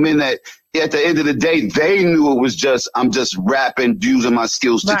had young men that at the end of the day, they knew it was just, I'm just rapping, using my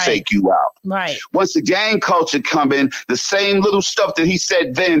skills to take you out. Right. Once the gang culture come in, the same little stuff that he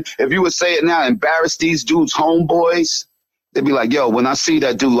said then, if you would say it now, embarrass these dudes, homeboys, they'd be like, yo, when I see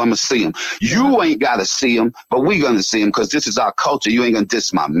that dude, I'm going to see him. You ain't got to see him, but we going to see him because this is our culture. You ain't going to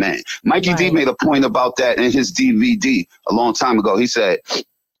diss my man. Mikey D made a point about that in his DVD a long time ago. He said,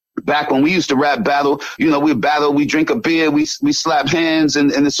 back when we used to rap battle, you know, we battle, we drink a beer, we slap hands,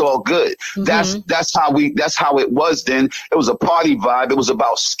 and it's all good. That's how it was then. It was a party vibe. It was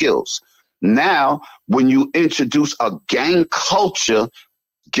about skills. Now, when you introduce a gang culture,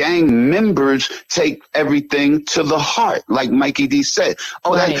 gang members take everything to the heart, like Mikey D said.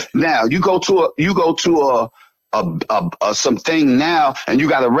 Now you go to a something now, and you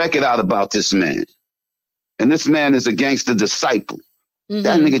got a record out about this man, and this man is a gangster disciple.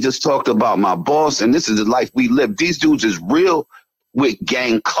 That nigga just talked about my boss, and this is the life we live. These dudes is real with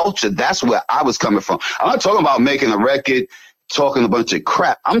gang culture. That's where I was coming from. I'm not talking about making a record, talking a bunch of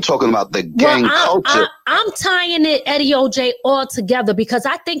crap. I'm talking about the gang culture. I'm tying it, Eddie OJ, all together because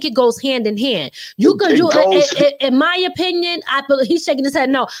I think it goes hand in hand. In my opinion, he's shaking his head.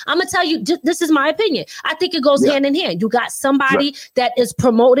 No, I'm gonna tell you, this is my opinion. I think it goes hand in hand. You got somebody that is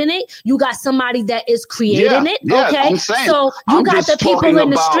promoting it. You got somebody that is creating it. Okay, so I'm got the people in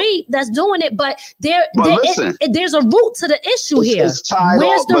the street that's doing it, but there's a root to the issue here.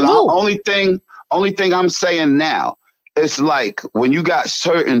 Where's the root? Only thing I'm saying now. It's like when you got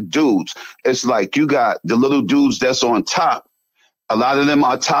certain dudes, it's like you got the little dudes that's on top. A lot of them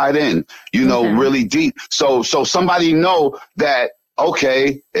are tied in, you know, really deep. So somebody know that,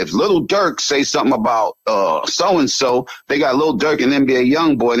 okay, if Lil Durk say something about so-and-so, they got Lil Durk and NBA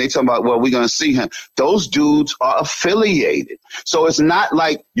Youngboy, and they talking about, well, we're going to see him. Those dudes are affiliated. So it's not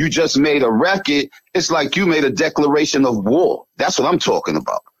like you just made a record. It's like you made a declaration of war. That's what I'm talking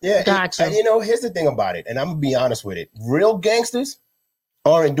about. Yeah, gotcha. And you know, here's the thing about it, and I'm gonna be honest with it. Real gangsters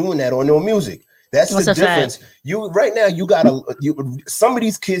aren't doing that on no music. That's the difference. Fact? You right now, you gotta some of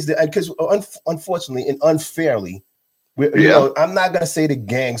these kids that, because unfortunately and unfairly, you know, I'm not gonna say the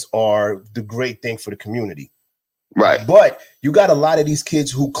gangs are the great thing for the community, right? But you got a lot of these kids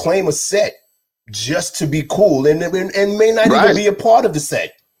who claim a set just to be cool and may not even be a part of the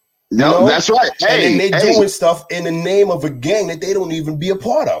set. No, that's right. And then they're doing stuff in the name of a gang that they don't even be a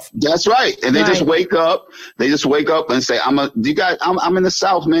part of. That's right. And they just wake up. They just wake up and say, I'm in the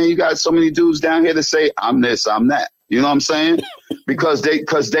South, man. You got so many dudes down here to say, I'm this, I'm that. You know what I'm saying? because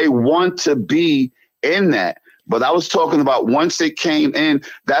they want to be in that. But I was talking about once it came in,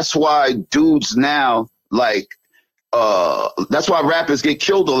 that's why dudes now, like, that's why rappers get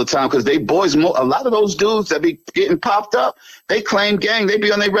killed all the time, because they boys, a lot of those dudes that be getting popped up, they claim gang, they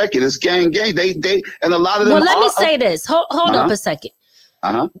be on their record, it's gang, they and a lot of them. Well, let me say this. Hold up a second.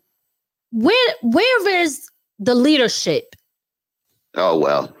 Where is the leadership? Oh,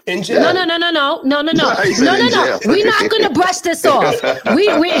 well. In jail. No. We're not going to brush this off. Wait,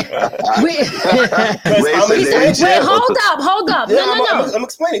 hold up. No. I'm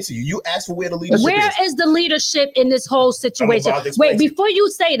explaining to you. You asked for where the leadership is. Where is the leadership in this whole situation? Wait, before you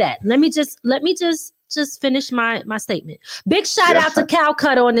say that, let me just finish my statement. Big shout out to Cal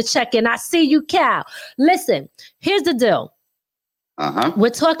Cutter on the check-in. I see you, Cal. Listen, here's the deal.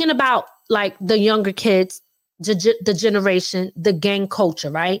 We're talking about like the younger kids, the generation, the gang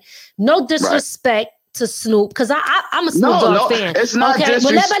culture, right? No disrespect to Snoop, because I'm a Snoop Dogg fan. It's not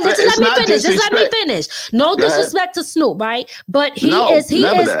disrespect. Just let me finish. No disrespect to Snoop, right? But he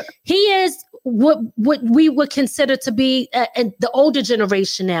is what we would consider to be the older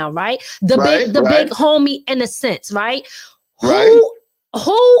generation now, right? The big homie in a sense, right?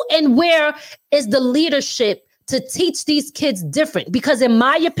 Who and where is the leadership to teach these kids different? Because in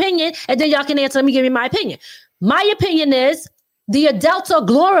my opinion, and then y'all can answer, let me give you my opinion. My opinion is the adults are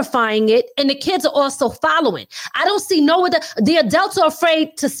glorifying it and the kids are also following. I don't see the adults are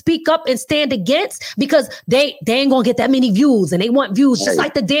afraid to speak up and stand against because they ain't gonna get that many views, and they want views just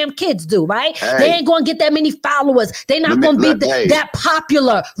like the damn kids do, right? They ain't gonna get that many followers. They're not gonna be that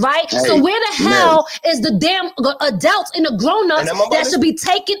popular, right? So where the hell is the damn adults and the grown-ups that should be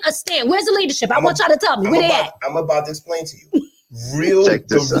taking a stand? Where's the leadership? I want y'all to tell me where they at. I'm about to explain to you. Real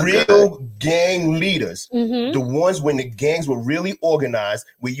gang leaders, the ones when the gangs were really organized,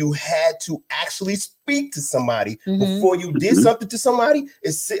 where you had to actually speak to somebody before you did something to somebody,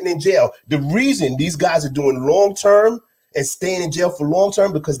 is sitting in jail. The reason these guys are doing long term and staying in jail for long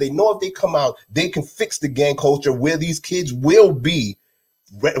term, because they know if they come out, they can fix the gang culture where these kids will be.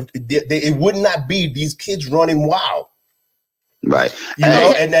 It would not be these kids running wild. Right. You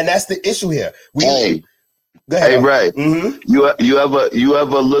know, and then that's the issue here. Hey, Ray, you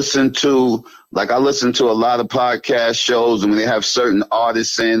ever listen to, like, I listen to a lot of podcast shows, and when they have certain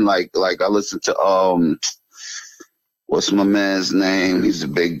artists in, like I listen to what's my man's name? He's a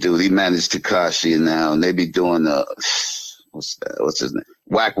big dude. He managed Tekashi now, and they be doing what's his name?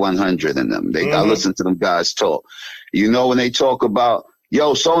 Whack 100 and them. I listen to them guys talk. You know, when they talk about,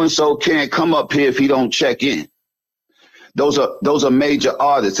 yo, so and so can't come up here if he don't check in. Those are major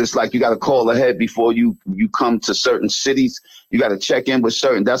artists. It's like you got to call ahead before you come to certain cities. You got to check in with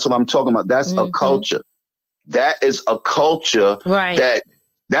certain. That's what I'm talking about. That's a culture. That is a culture. Right.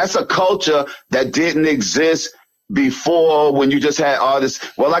 That's a culture that didn't exist before, when you just had artists.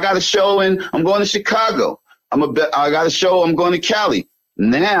 Well, I got a show and I'm going to Chicago. I got a show. I'm going to Cali.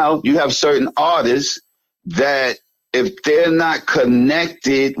 Now you have certain artists that, if they're not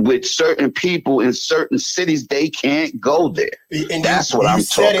connected with certain people in certain cities, they can't go there. And that's what I'm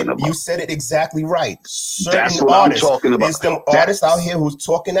talking about. You said it exactly right. That's what I'm talking about. There's them artists out here who's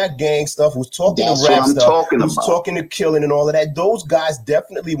talking that gang stuff, who's talking the rap stuff, who's talking the killing and all of that. Those guys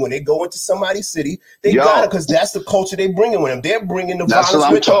definitely, when they go into somebody's city, they got it, because that's the culture they bringing with them. They're bringing the violence with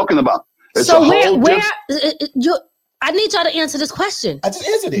them. That's what I'm talking about. It's so where I need y'all to answer this question. I just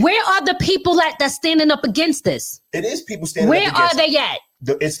answered it. Where are the people that's standing up against this? It is people standing up against it. Where are they at?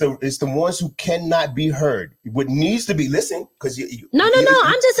 It's the ones who cannot be heard. What needs to be listened, because No.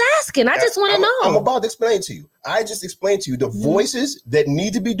 I'm just asking. I just want to know. I'm about to explain to you. I just explained to you the voices that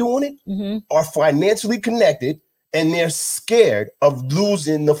need to be doing it are financially connected, and they're scared of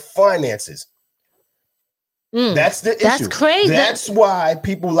losing the finances. That's the issue. That's crazy. That's why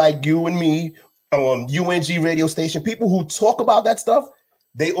people like you and me, UNG radio station, people who talk about that stuff,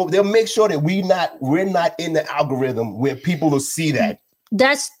 they'll make sure that we're not in the algorithm where people will see that.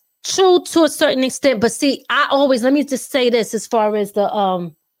 That's true to a certain extent, but see, let me just say this as far as the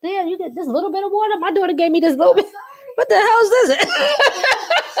damn, you get this little bit of water. My daughter gave me this little bit. What the hell is this?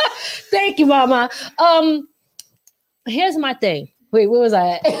 Thank you, Mama. Here's my thing. Wait, where was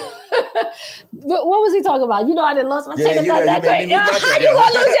I at? What was he talking about? You know, I didn't lost my train of thought that great. How you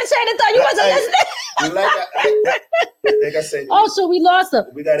gonna lose your train of thought? You wasn't listening. Like I said. Oh, so we lost him.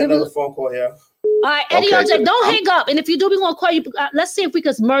 We got another phone call here. All right, Eddie OJ, don't hang up. And if you do, we're gonna call you. Let's see if we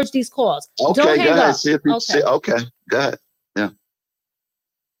can merge these calls. Okay, don't hang go ahead. up. See if you see. Okay, go ahead. Yeah.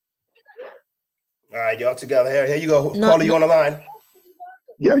 All right, y'all together. Here you go. Caller, you on the line.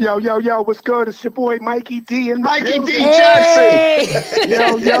 Yo, what's good? It's your boy Mikey D and Mikey D Jackson.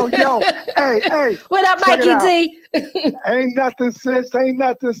 Yo. Hey. What up, Mikey D? Ain't nothing, sis.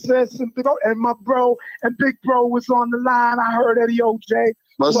 And my bro and big bro was on the line. I heard Eddie OJ.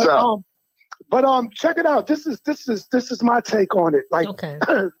 What's up? But check it out. This is my take on it. Like, okay.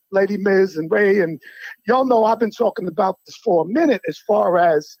 Lady Miz and Ray, and y'all know I've been talking about this for a minute as far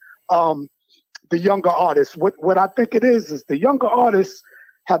as the younger artists. What I think it is the younger artists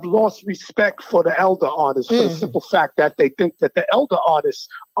have lost respect for the elder artists for the simple fact that they think that the elder artists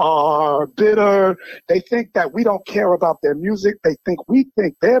are bitter. They think that we don't care about their music. We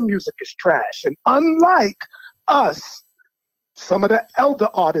think their music is trash. And unlike us, some of the elder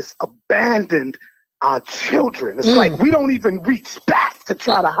artists abandoned our children. It's like we don't even reach back to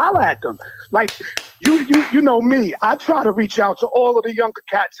try to holler at them. Like, you know me, I try to reach out to all of the younger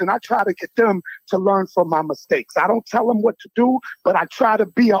cats and I try to get them to learn from my mistakes. I don't tell them what to do, but I try to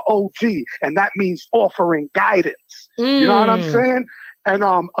be an OG, and that means offering guidance. You know what I'm saying? And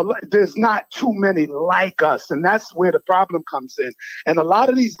there's not too many like us, and that's where the problem comes in. And a lot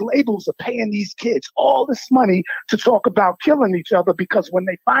of these labels are paying these kids all this money to talk about killing each other, because when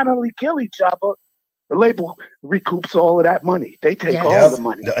they finally kill each other, the label recoups all of that money. They take all the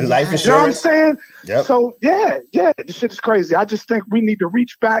money. Life insurance. You know what I'm saying? Yep. So, yeah, this shit is crazy. I just think we need to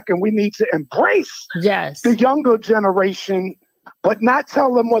reach back and we need to embrace the younger generation, but not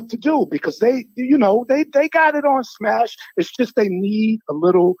tell them what to do, because they got it on smash. It's just they need a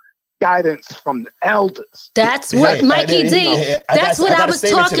little guidance from the elders. That's what Mikey D. That's what I was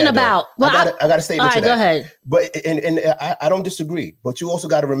talking about. Well, I got a statement to that. Go ahead. But and I don't disagree. But you also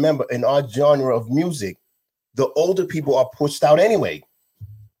got to remember, in our genre of music, the older people are pushed out anyway.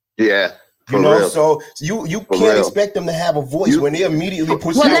 Yeah. You know, so you can't expect them to have a voice when they're immediately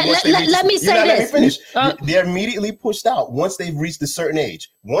pushed out. Let me say this. Let me finish. They're immediately pushed out once they've reached a certain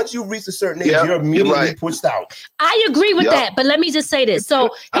age. Once you reach a certain age, you're immediately pushed out. I agree with that, but let me just say this. So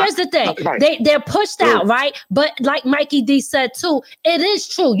here's the thing. They're pushed out, right? But like Mikey D said too, it is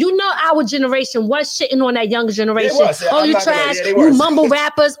true. You know, our generation was shitting on that younger generation. Oh, you trash, you mumble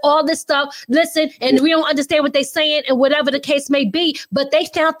rappers, all this stuff. Listen, and we don't understand what they're saying and whatever the case may be, but they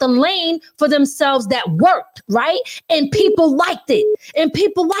found the lane for themselves that worked, right? And people liked it.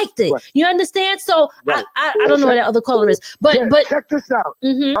 Right. You understand? So right. I don't know what that other caller is, but check this out.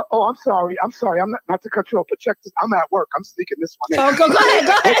 Mm-hmm. I'm sorry. I'm not to cut you off, but check this. I'm at work. I'm sneaking this one in. Oh, go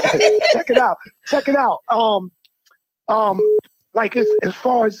ahead. Check it out. Like as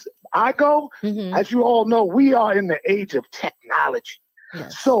far as I go, as you all know, we are in the age of technology.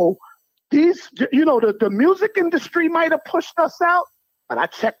 Yes. So these, the music industry might have pushed us out, but I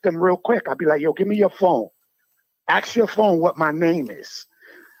checked them real quick. I'd be like, yo, give me your phone. Ask your phone what my name is.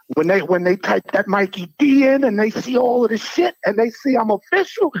 When they type that Mikey D in and they see all of the shit and they see I'm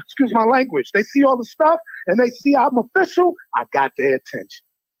official, excuse my language, they see all the stuff and they see I'm official, I got their attention.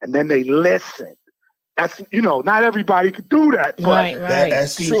 And then they listen. That's, not everybody could do that. But right.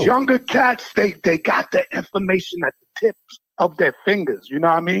 That's these true. Younger cats, they got the information at the tips of their fingers. You know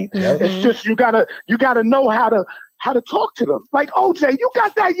what I mean? Mm-hmm. It's just you gotta know how to talk to them. Like OJ, you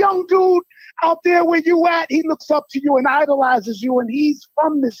got that young dude out there where you at. He looks up to you and idolizes you, and he's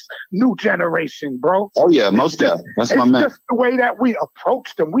from this new generation, bro. Oh yeah, most definitely. That's my man. It's just the way that we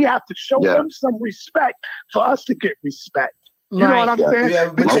approach them. We have to show them some respect for us to get respect. You know what I'm saying? Yeah,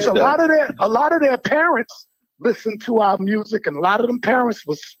 because a lot of their parents listen to our music, and a lot of them parents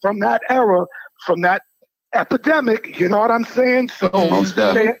was from that era, from that epidemic. You know what I'm saying? So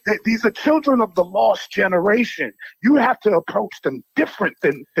these are children of the lost generation. You have to approach them different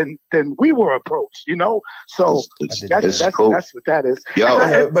than we were approached. So that's what that is.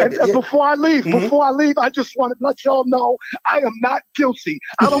 And before I leave, I just want to let y'all know I am not guilty.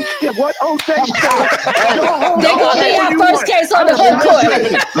 I don't care what OJ says. They're gonna be our first case on the hood court.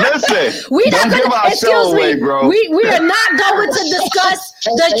 Listen, we not gonna. Excuse me, bro. We are not going to discuss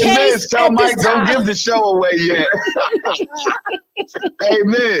the case. Tell Mike, don't give the show away yet. Hey,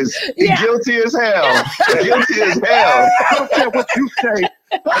 Miz, guilty as hell. Guilty as hell. I don't care what you say.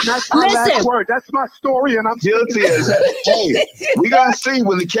 That's my last word. That's my story, and I'm guilty as hell. Hey, we gotta see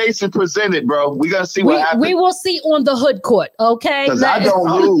when the case is presented, bro. We gotta see what happens. We will see on the hood court, okay? Because I don't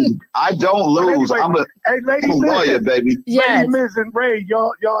lose. Anyway, I'm a lawyer, baby. Yes. Lady Miz and Ray,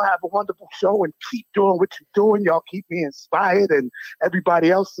 y'all have a wonderful show, and keep doing what you're doing. Y'all keep me inspired, and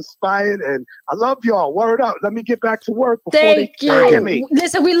everybody else inspired. And I love y'all. Word up. Let me get back to work before Thank they fire me.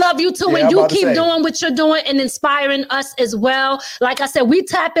 Listen, we love you too, and you keep doing what you're doing and inspiring us as well. Like I said, we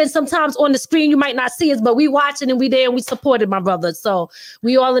tap in sometimes on the screen. You might not see us, but we watching and we there and we supported my brother. So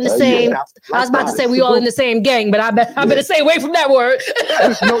we all in the same. I was about to say we all in the same gang, but I better stay away from that word.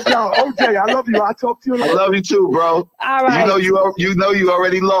 No doubt. OJ, I love you. I'll talk to you later. I love you too, bro. All right. You know you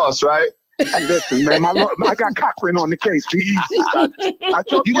already lost, right? Listen, man, I got Cochran on the case. Be easy.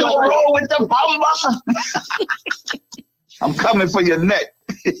 You don't roll with the bomb. I'm coming for your neck.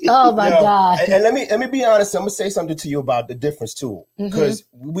 Oh my God! And let me be honest. I'm gonna say something to you about the difference too, because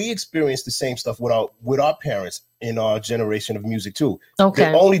we experienced the same stuff with our parents in our generation of music too.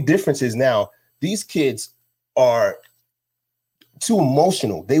 Okay. The only difference is now these kids are too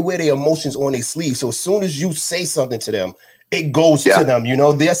emotional. They wear their emotions on their sleeve. So as soon as you say something to them, it goes to them.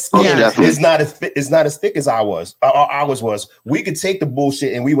 Their skin is not as thick as ours was. We could take the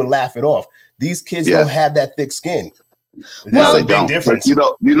bullshit and we would laugh it off. These kids don't have that thick skin. That's a big difference. You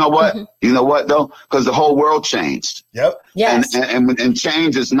know what? You know what though? Because the whole world changed. Yep. Yes. And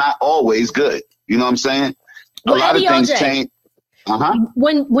change is not always good. You know what I'm saying? A lot of things change.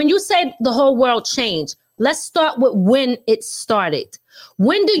 When you say the whole world changed, let's start with when it started.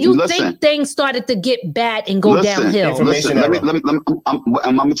 When do you think things started to get bad and go downhill? Listen,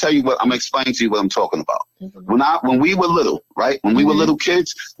 I'm gonna tell you what I'm explaining to you what I'm talking about. When we were little, right? When we were little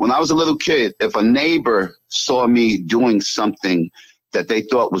kids, when I was a little kid, if a neighbor saw me doing something that they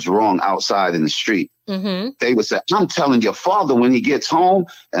thought was wrong outside in the street, they would say, "I'm telling your father when he gets home,"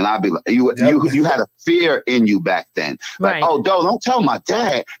 and I'd be like, "You had a fear in you back then, like, oh, don't tell my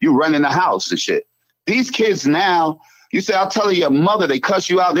dad. You run in the house and shit." These kids now. You say, I'll tell your mother, they cuss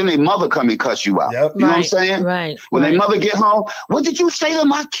you out, then their mother come and cuss you out. Yep. You know what I'm saying? Right. When their mother get home, what did you say to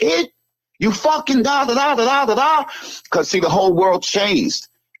my kid? You fucking da-da-da-da-da-da-da. Because, see, the whole world changed.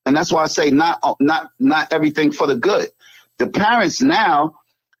 And that's why I say not everything for the good. The parents now,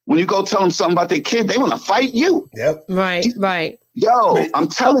 when you go tell them something about their kid, they want to fight you. Yep. Right. Yo, I'm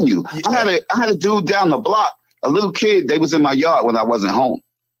telling you, I had a dude down the block, a little kid, they was in my yard when I wasn't home.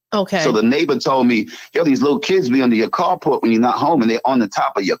 Okay. So the neighbor told me, yo, these little kids be under your carport when you're not home and they're on the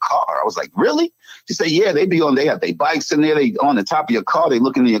top of your car. I was like, really? She said, yeah, they have their bikes in there. They on the top of your car. They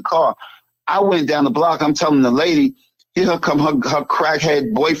looking in your car. I went down the block. I'm telling the lady, Here come her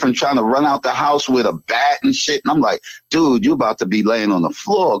crackhead boyfriend trying to run out the house with a bat and shit. And I'm like, dude, you about to be laying on the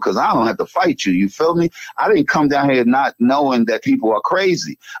floor because I don't have to fight you. You feel me? I didn't come down here not knowing that people are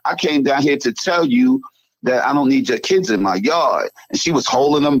crazy. I came down here to tell you that I don't need your kids in my yard. And she was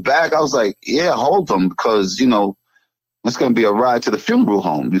holding them back. I was like, yeah, hold them because, you know, it's going to be a ride to the funeral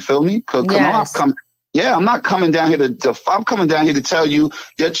home. You feel me? Because I'm not coming down here I'm coming down here to tell you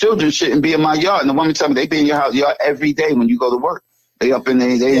your children shouldn't be in my yard. And the woman tell me they be in your yard every day when you go to work. They up in there,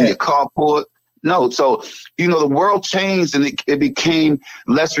 in your carport. No, so, you know, the world changed and it became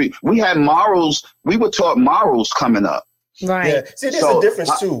less. We had morals. We were taught morals coming up. Right. Yeah. See, there's a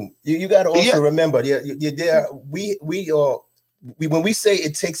difference too. You got to also remember, we when we say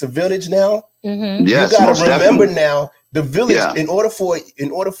it takes a village now, you got to remember now the village. In order for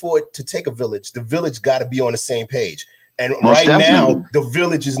it to take a village, the village got to be on the same page. And now, the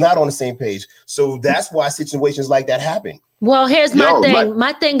village is not on the same page. So that's why situations like that happen. Well, here's my thing.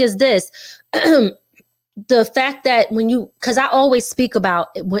 My thing is this. The fact that because I always speak about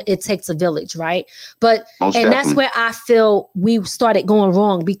when it takes a village, right? But that's where I feel we started going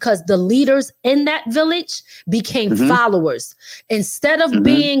wrong because the leaders in that village became followers instead of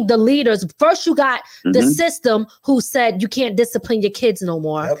being the leaders. First, you got the system who said you can't discipline your kids no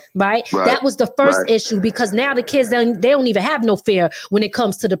more, right? That was the first issue because now the kids they don't even have no fear when it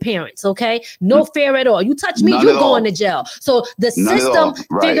comes to the parents. Okay, no fear at all. You touch me, you're going to jail. So the system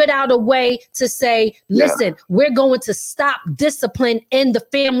figured out a way to say, listen, we're going to stop discipline in the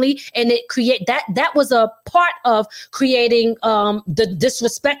family, and it that was a part of creating the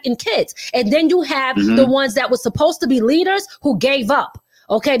disrespect in kids. And then you have the ones that were supposed to be leaders who gave up.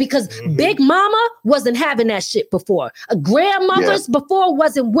 Okay, because Big Mama wasn't having that shit before. Grandmothers before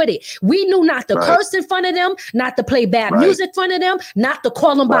wasn't with it. We knew not to curse in front of them, not to play bad music in front of them, not to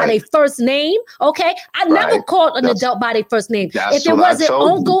call them by their first name. Okay, I never called an adult by their first name. If it wasn't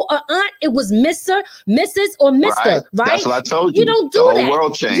uncle or aunt, it was Mr., Mrs., or Mr. Right? That's what I told you. You don't do that. The whole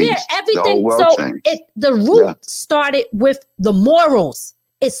world changed. Yeah, everything. The root started with the morals.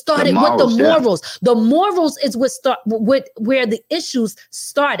 It started with the morals. Yeah. The morals is where the issues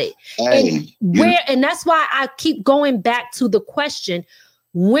started. And that's why I keep going back to the question,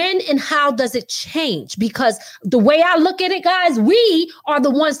 when and how does it change? Because the way I look at it, guys, we are the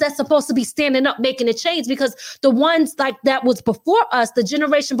ones that's supposed to be standing up, making a change, because the ones like that was before us, the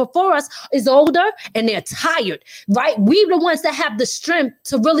generation before us is older and they're tired, right? We the ones that have the strength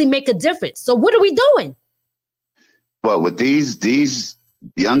to really make a difference. So what are we doing? Well, with these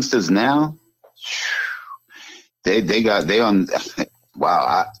youngsters now, they on.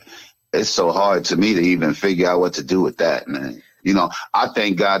 Wow, it's so hard to me to even figure out what to do with that, man. You know, I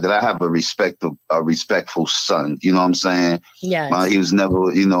thank God that I have a respectful son. You know what I'm saying? Yeah. He was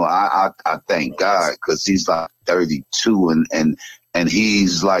never. You know, I thank God because he's like 32 and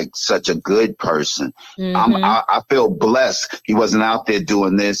he's like such a good person. I feel blessed. He wasn't out there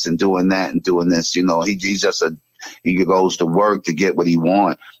doing this and doing that and doing this. You know, he's just he goes to work to get what he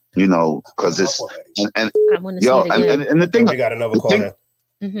wants, you know, because it's and the thing. We got another call now.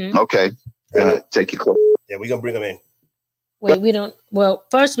 Okay, take your call. Yeah, we're gonna bring him in. Wait, we don't. Well,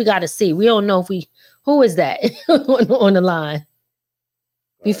 first we got to see. We don't know if who is that on the line.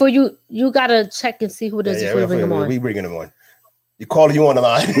 Before you gotta check and see who it is before you bring him on. We bringing him on. You calling you on the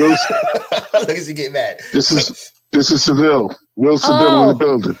line? Look at you get mad. This is Seville. Will Seville in the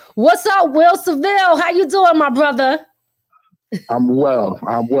building. What's up, Will Seville? How you doing, my brother? I'm well,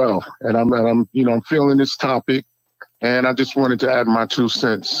 and I'm feeling this topic, and I just wanted to add my 2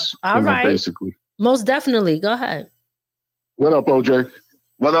 cents. All right, basically. Most definitely. Go ahead. What up, OJ?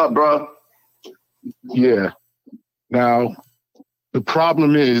 What up, bro? Yeah. Now, the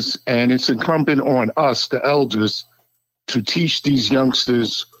problem is, and it's incumbent on us, the elders, to teach these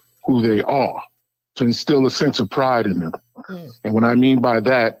youngsters who they are, to instill a sense of pride in them. And what I mean by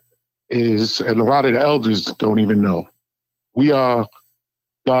that is, and a lot of the elders don't even know, we are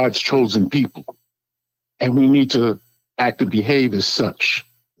God's chosen people, and we need to act and behave as such,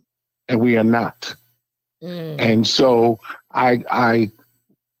 and we are not. And so I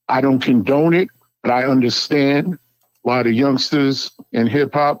don't condone it, but I understand why the youngsters in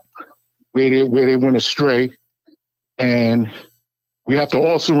hip hop, where they went astray. And we have to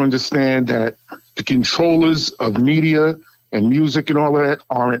also understand that the controllers of media and music and all of that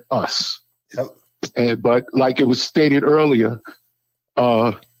aren't us. But like it was stated earlier,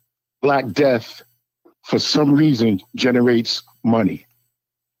 Black Death, for some reason, generates money.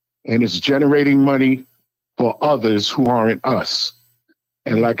 And it's generating money for others who aren't us.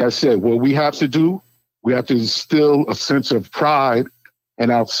 And like I said, what we have to do, we have to instill a sense of pride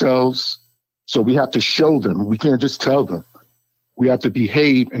in ourselves So we have to show them. We can't just tell them. We have to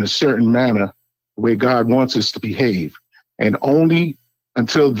behave in a certain manner the way God wants us to behave. And only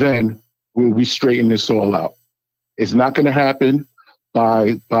until then will we straighten this all out. It's not going to happen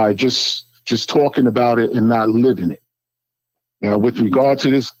by just talking about it and not living it. Now, with regard to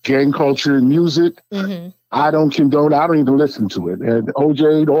this gang culture and music, I don't condone. I don't even listen to it. And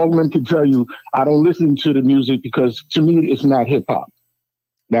OJ, all of them can tell you, I don't listen to the music because to me, it's not hip hop.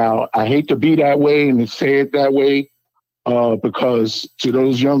 Now, I hate to be that way and to say it that way, because to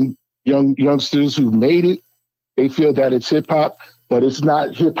those youngsters who made it, they feel that it's hip hop, but it's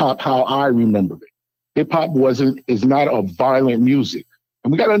not hip hop how I remember it. Hip hop is not a violent music,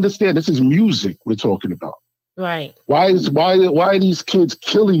 and we got to understand this is music we're talking about. Right. Why are these kids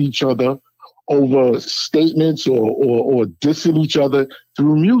killing each other over statements or dissing each other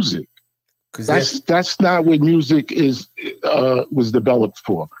through music? Because that's not what music was developed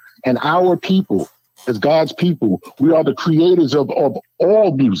for. And our people, as God's people, we are the creators of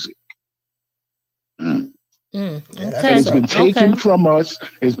all music. Okay. It's been taken from us.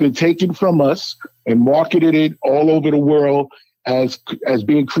 It's been taken from us and marketed it all over the world as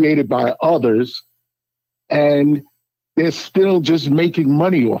being created by others. And they're still just making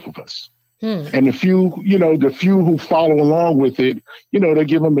money off of us. And the few who follow along with it, they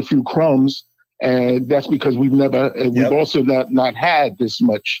give them a few crumbs. And that's because we've also not had this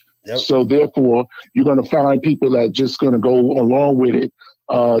much. Yep. So therefore, you're going to find people that are just going to go along with it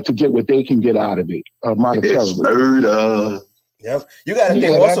to get what they can get out of it. It's murder. Yep. You got to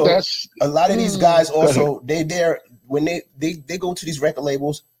think also, a lot of these guys also, when they go to these record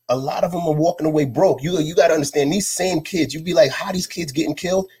labels, a lot of them are walking away broke. You got to understand, these same kids, you'd be like, how these kids getting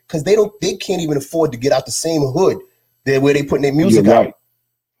killed? Because they can't even afford to get out the same hood where they putting their music out. Right.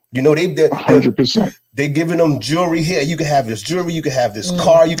 They 100%. They're giving them jewelry here. You can have this jewelry, you can have this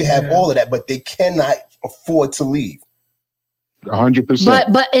car, you can have all of that, but they cannot afford to leave.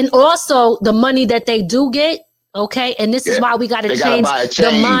 100%. But and also the money that they do get. Okay, and this is why we got to change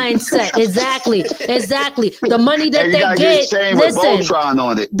the mindset. Exactly. The money that they get,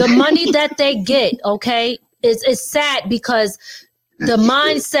 the money that they get, okay, is sad because the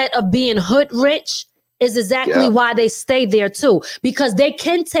mindset of being hood rich is exactly why they stay there too, because they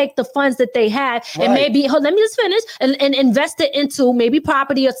can take the funds that they have and maybe, let me just finish, and invest it into maybe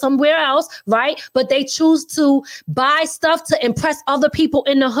property or somewhere else, right? But they choose to buy stuff to impress other people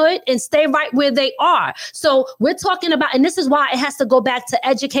in the hood and stay right where they are. So we're talking about, and this is why it has to go back to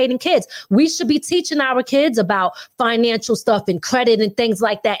educating kids. We should be teaching our kids about financial stuff and credit and things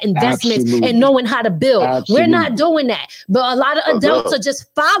like that, investments and knowing how to build. We're not doing that. But a lot of adults are just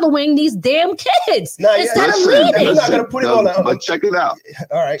following these damn kids. Instead of leading. I'm not gonna put it on. But check it out.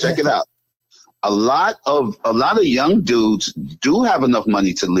 All right, check it out. A lot of young dudes do have enough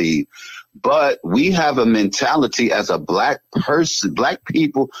money to leave, but we have a mentality as a black person, black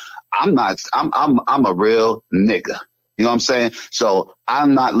people. I'm a real nigga. You know what I'm saying? So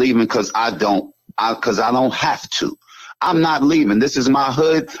I'm not leaving because I don't have to. I'm not leaving. This is my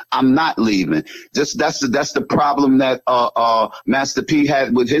hood. I'm not leaving. That's the problem that Master P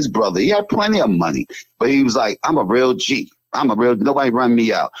had with his brother. He had plenty of money, but he was like, I'm a real G. Nobody run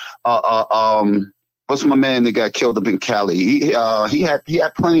me out. What's my man that got killed up in Cali? He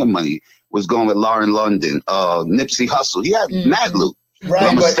had plenty of money. Was going with Lauren London, Nipsey Hussle. He had mad loot. Right,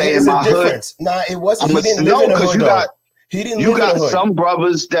 I'm but stay in my hood. Nah, it wasn't. He didn't live in the hood. You got some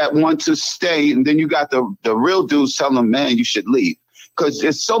brothers that want to stay, and then you got the real dudes telling them, man, you should leave. Because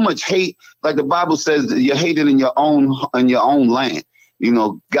there's so much hate. Like the Bible says, you're hated in your own land.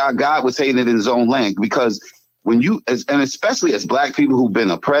 God was hated in his own land. Because when and especially as black people who've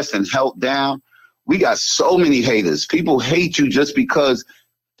been oppressed and held down, we got so many haters. People hate you just because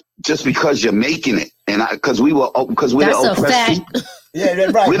you're making it. And because we're the oppressed people. Yeah,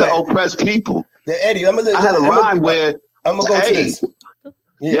 that's right. We're the oppressed people. Eddie, I had a rhyme where I'm gonna go to this.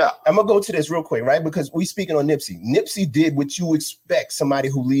 Yeah, I'm gonna go to this real quick, right? Because we speaking on Nipsey. Nipsey did what you expect somebody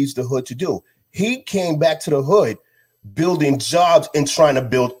who leaves the hood to do. He came back to the hood, building jobs and trying to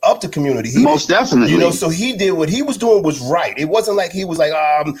build up the community. Most definitely. So he did what he was doing was right. It wasn't like he was like,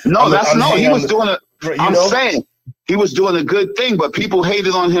 he was doing it. I'm saying he was doing a good thing, but people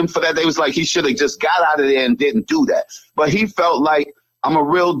hated on him for that. They was like, he should have just got out of there and didn't do that. But he felt like, I'm a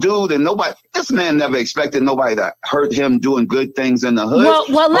real dude, and this man never expected nobody to hurt him doing good things in the hood.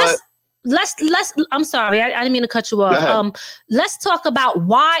 Well, let's. I'm sorry, I didn't mean to cut you off. Let's talk about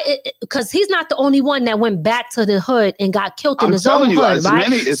why, because he's not the only one that went back to the hood and got killed in his own hood, right?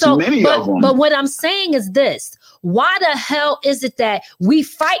 Many of them. But what I'm saying is this: why the hell is it that we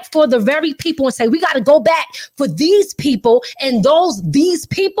fight for the very people and say we got to go back for these people, and these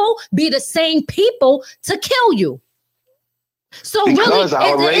people be the same people to kill you? So because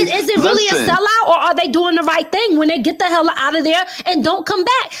really, is it really a sellout, or are they doing the right thing when they get the hell out of there and don't come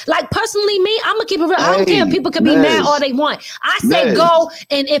back? Like, personally, me, I'm gonna keep it real. I don't care if people can be mad all they want. I say go,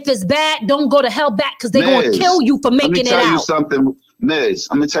 and if it's bad, don't go to hell back, because they're gonna kill you for making it out. Let me tell you something, Miz.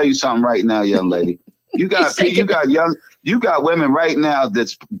 I'm gonna tell you something right now, young lady. You got women right now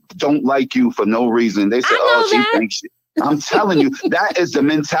that don't like you for no reason. They say, she thinks she. I'm telling you, that is the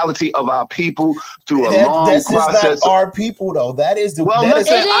mentality of our people through a long process. That's not our people, though. That is the. Well,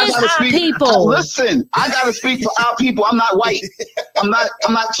 listen, I gotta speak. People. Listen, I gotta speak for our people. I'm not white. I'm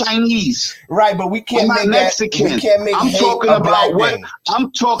not Chinese. Right, but we can't make Mexican. We can't make. I'm talking about what.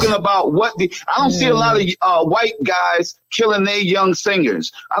 I'm talking about what the. I don't see a lot of white guys killing their young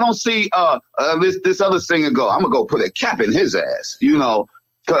singers. I don't see this other singer go. I'm gonna go put a cap in his ass. You know.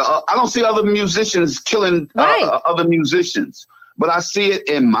 I don't see other musicians killing other musicians, but I see it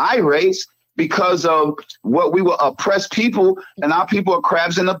in my race because of what we were oppressed people, and our people are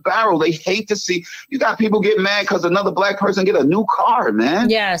crabs in a barrel. They hate to see. You got people get mad because another black person get a new car, man.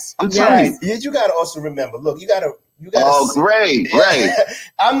 Yes, I'm telling you. You got to also remember. Look, you got to. Ray.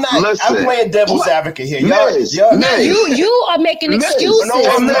 I'm not. Listen, I'm playing devil's advocate here. You are making excuses. No,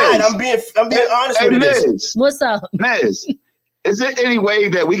 I'm not. I'm being honest with you. What's up, Miz? Is there any way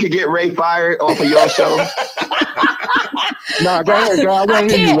that we could get Ray fired off of your show? Nah, go ahead, girl. I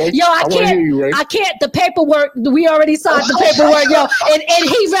want to hear you, Ray. Yo, I can't. I can't. The paperwork, we already signed the paperwork, yo. And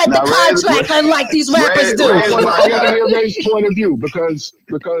he read the contract, unlike these rappers do. I got to hear Ray's point of view because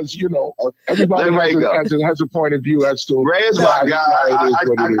you know, everybody has a point of view as to Ray is my guy.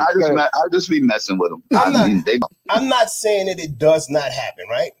 I just be messing with him. I'm not saying that it does not happen,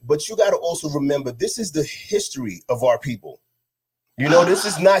 right? But you got to also remember, this is the history of our people. You know, this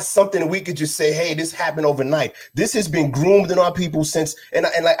is not something we could just say, hey, this happened overnight. This has been groomed in our people since, and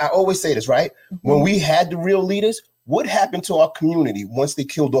like I always say this, right? When we had the real leaders, what happened to our community once they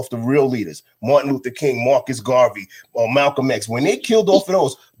killed off the real leaders? Martin Luther King, Marcus Garvey, or Malcolm X. When they killed off of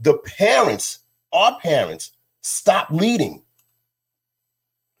those, the parents, our parents, stopped leading.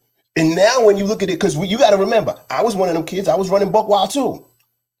 And now when you look at it, because you got to remember, I was one of them kids. I was running buck wild too.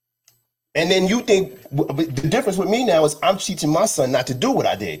 And then you think the difference with me now is I'm teaching my son not to do what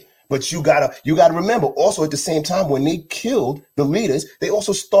I did. But you gotta remember also at the same time when they killed the leaders, they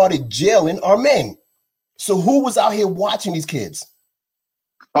also started jailing our men. So who was out here watching these kids?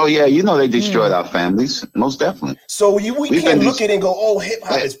 Oh yeah, you know they destroyed our families, most definitely. So we can't look at it and go, oh, hip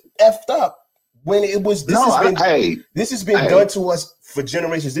hop is effed up. When it was this has been done to us for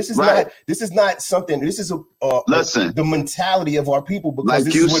generations. This is not something. This is the mentality of our people, because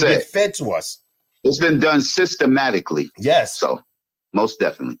like this is what gets fed to us. It's been done systematically. Yes. So most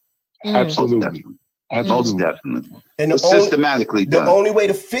definitely. Absolutely. Most definitely. And systematically done. The only way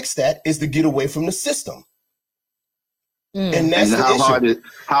to fix that is to get away from the system. And that's the issue.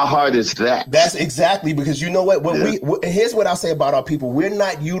 How hard is that? That's exactly, because you know what? Here's what I'll say about our people. We're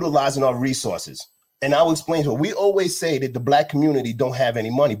not utilizing our resources. And I'll explain to you. We always say that the black community don't have any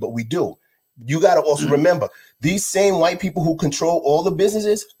money, but we do. You got to also remember, these same white people who control all the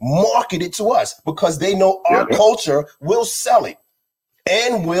businesses market it to us because they know our culture will sell it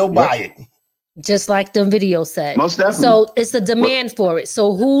and will buy it. Just like the video said. Most definitely. So it's a demand for it.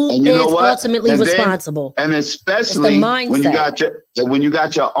 So who is ultimately responsible? And especially when you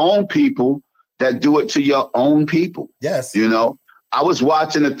got your own people that do it to your own people. Yes. You know, I was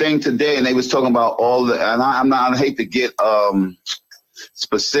watching the thing today and they was talking about all the, and I hate to get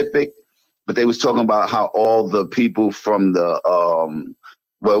specific, but they was talking about how all the people from the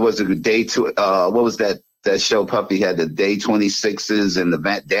what was that show Puffy had, the Day 26s and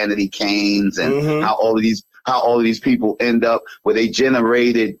the Vanity Canes, and how all of these people end up where they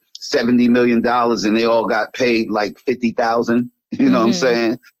generated $70 million and they all got paid like $50,000. You know what I'm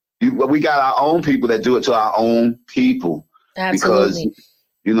saying? We got our own people that do it to our own people. Absolutely. Because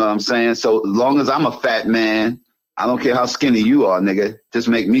you know what I'm saying? So as long as I'm a fat man, I don't care how skinny you are, nigga. Just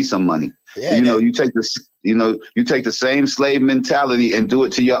make me some money. Yeah, you take the same slave mentality and do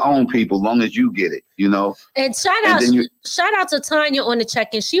it to your own people, as long as you get it, you know. And shout out to Tanya on the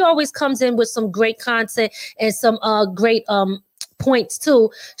check-in. She always comes in with some great content and some great points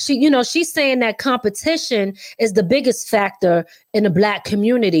too. She's saying that competition is the biggest factor in the Black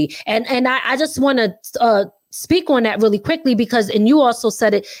community, and I just want to speak on that really quickly, because, and you also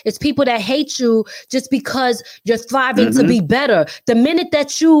said it's people that hate you just because you're thriving to be better. The minute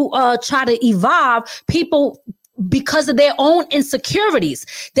that you try to evolve, people because of their own insecurities.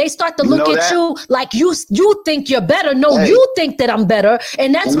 They start to look at you like you think you're better. No, you think that I'm better.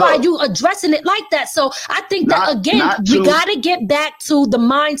 And that's why you addressing it like that. So I think that, again, we got to get back to the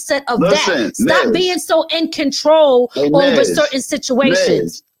mindset of that. Stop being so in control over certain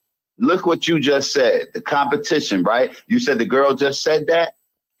situations. Look what you just said. The competition, right? You said the girl just said that?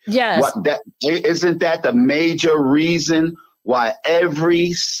 Yes. Isn't that the major reason why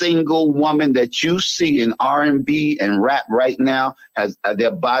every single woman that you see in R&B and rap right now has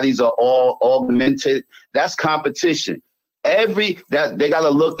their bodies are all augmented? That's competition. They got to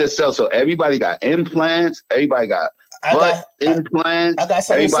look themselves. So everybody got implants. Everybody got implants. I got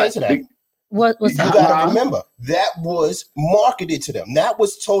something to say to that. What's you got to remember, that was marketed to them. That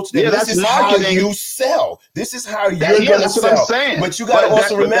was told to them. Yeah, this is marketing. How you sell. This is how you're going to sell. What I'm saying. But you got to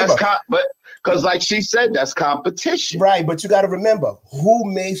also remember. Because like she said, that's competition. Right, but you got to remember, who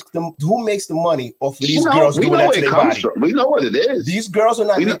makes the money off of these girls doing that to their body? We know what it is. These girls are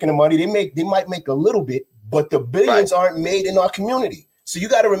not making the money. They might make a little bit, but the billions aren't made in our community. So you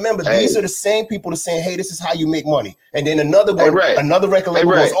got to remember, these are the same people that saying, "Hey, this is how you make money." And then another record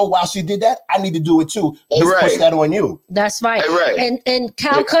label goes, "Oh wow, she did that. I need to do it too." Let's push that on you. That's right. And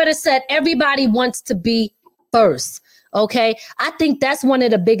Cal Cutter said everybody wants to be first. Okay, I think that's one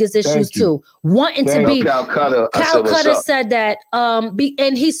of the biggest issues too. Wanting to be. Cal Cutter said that.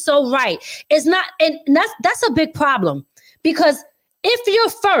 And he's so right. It's not, and that's a big problem, because if you're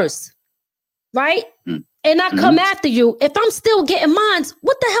first, right? And I come after you, if I'm still getting mines,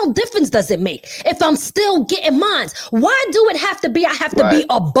 what the hell difference does it make? If I'm still getting mines, why do it have to be I have to be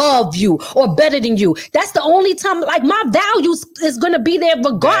above you or better than you? That's the only time, like, my values is going to be there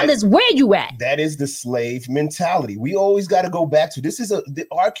regardless where you at. That is the slave mentality. We always got to go back to this.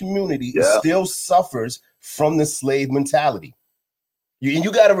 Our community still suffers from the slave mentality.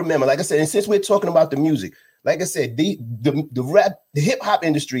 You got to remember, like I said, and since we're talking about the music, like I said, the hip hop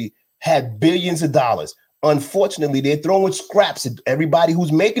industry had billions of dollars. Unfortunately, they're throwing scraps at everybody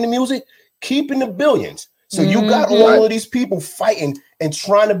who's making the music, keeping the billions. So you got all of these people fighting and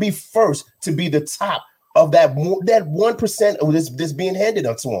trying to be first to be the top of that 1% of this being handed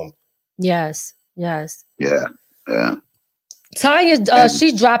up to them. Yes. Yeah. Tanya,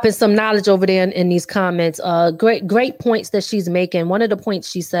 she's dropping some knowledge over there in these comments. Great points that she's making. One of the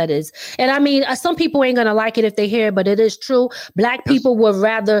points she said is, and I mean, some people ain't gonna like it if they hear it, but it is true. Black people would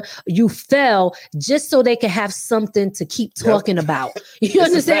rather you fail just so they can have something to keep talking about. You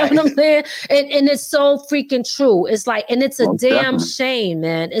understand what I'm saying? And it's so freaking true. It's like, and it's a damn shame,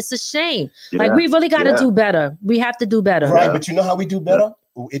 man. It's a shame. Like, we really got to do better. We have to do better. Right, but you know how we do better?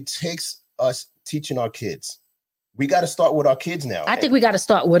 It takes us teaching our kids. We got to start with our kids now. I think we got to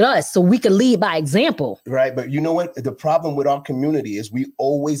start with us so we can lead by example. Right. But you know what? The problem with our community is we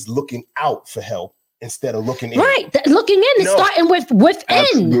always looking out for help instead of looking in. Right. Looking in and starting within.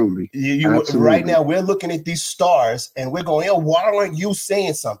 Absolutely. Absolutely. Right now, we're looking at these stars and we're going, why aren't you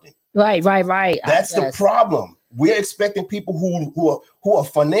saying something? Right. That's the problem. We're expecting people who are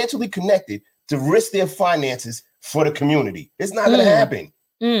financially connected to risk their finances for the community. It's not going to happen.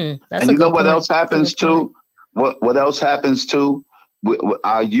 And you know what else happens too? What else happens too with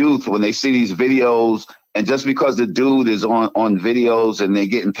our youth when they see these videos, and just because the dude is on videos and they're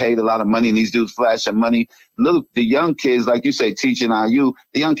getting paid a lot of money and these dudes flashing money, the young kids, like you say, teaching our youth,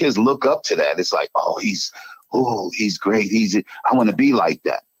 the young kids look up to that. It's like, he's great. I want to be like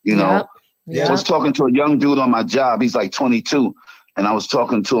that. You know? Yeah. I was talking to a young dude on my job. He's like 22. And I was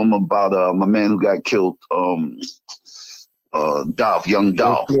talking to him about my man who got killed, Dolph, young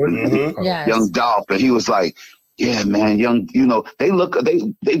Dolph, young Dolph, and he was like, "Yeah, man,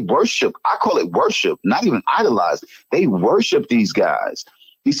 they worship. I call it worship, not even idolize. They worship these guys."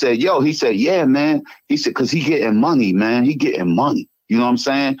 He said, "Yeah, man." He said, "Cause he getting money, man. He getting money. You know what I'm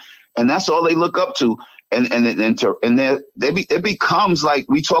saying?" And that's all they look up to. And it becomes like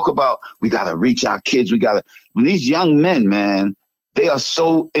we talk about. We gotta reach our kids. When these young men, man. They are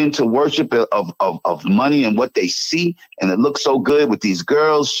so into worship of money and what they see, and it looks so good with these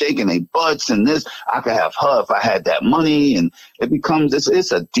girls shaking their butts and this. I could have her if I had that money, and it becomes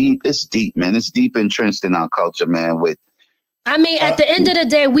it's deep, man. It's deep entrenched in our culture, man. At the end of the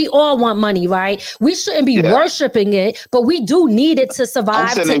day, we all want money, right? We shouldn't be worshiping it, but we do need it to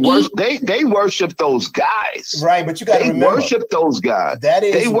survive. They worship those guys, right? But you got to remember, they worship those guys.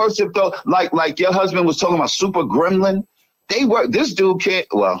 They worship those, like your husband was talking about, Super Gremlin. This dude can't,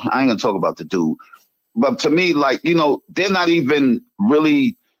 well, I ain't gonna talk about the dude, but to me, they're not even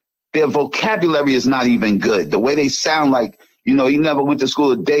really, their vocabulary is not even good. The way they sound like, he never went to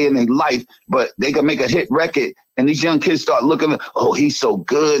school a day in their life, but they can make a hit record. And these young kids start looking, he's so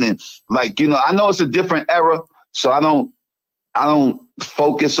good. And I know it's a different era, So I don't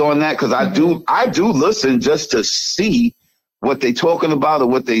focus on that because I do listen just to see what they talking about or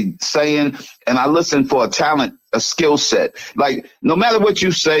what they saying, and I listen for a talent, a skill set. Like no matter what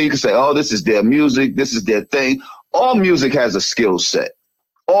you say, you can say, "Oh, this is their music, this is their thing." All music has a skill set.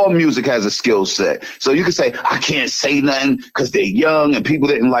 All music has a skill set. So you can say, I can't say nothing because they're young and people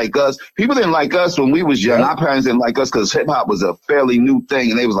didn't like us. People didn't like us when we was young. Our parents didn't like us because hip hop was a fairly new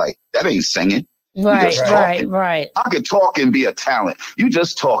thing. And they was like, that ain't singing. Right. I could talk and be a talent. You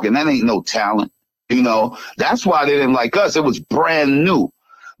just talking. That ain't no talent. You know, that's why they didn't like us. It was brand new.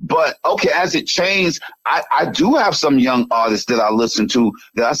 But okay, as it changed, I do have some young artists that I listen to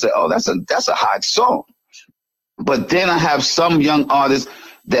that I say, oh, that's a hot song. But then I have some young artists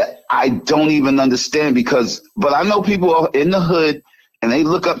that I don't even understand but I know people are in the hood and they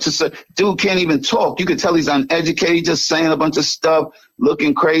look up to dude can't even talk. You can tell he's uneducated, just saying a bunch of stuff,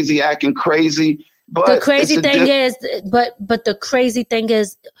 looking crazy, acting crazy. But the crazy thing is, the crazy thing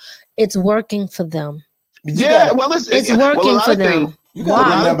is, it's working for them. Yeah, well, it's working for them. You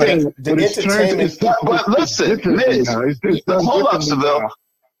gotta remember the entertainment. But listen, Miz, hold up, Seville.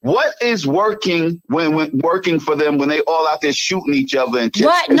 What is working when working for them when they all out there shooting each other and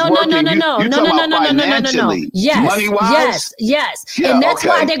what? No. Yes, money-wise? Yes. Yeah, and that's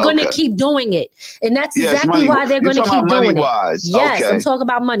why they're going to keep doing it. And that's exactly why they're going to keep doing it. Yes, I'm talking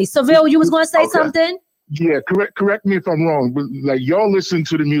about money. Seville, you was going to say something? Yeah, correct me if I'm wrong, but like y'all listen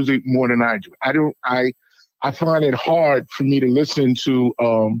to the music more than I do. I find it hard for me to listen to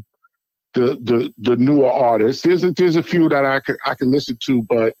the newer artists. There's a few that I can listen to,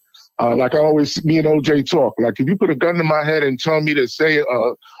 but like I always, me and OJ talk. Like if you put a gun to my head and tell me to say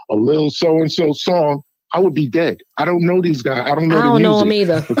a little so and so song, I would be dead. I don't know these guys. I don't know them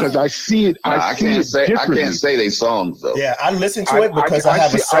either because I see it. I can't say they songs though. Yeah, I listen to it because I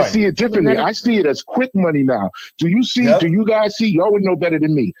have a son. I see it differently. I see it as quick money now. Do you see? Yep. Do you guys see? Y'all would know better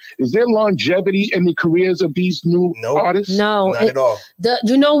than me. Is there longevity in the careers of these new artists? No, not at all.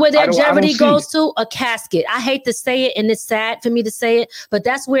 You know where their longevity goes to? A casket. I hate to say it, and it's sad for me to say it, but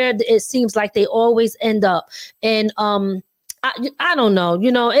that's where it seems like they always end up. And I don't know,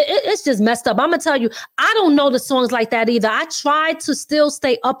 it's just messed up. I'm gonna tell you, I don't know the songs like that either. I try to still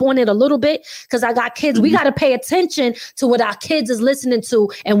stay up on it a little bit because I got kids. We got to pay attention to what our kids is listening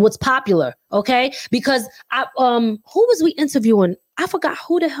to and what's popular. Okay, because who was we interviewing? I forgot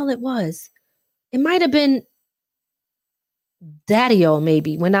who the hell it was. It might have been Daddy-O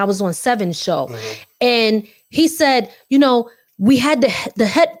maybe when I was on Seven's show, and he said, we had the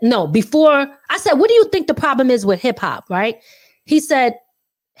head. No, before I said, what do you think the problem is with hip hop? Right? He said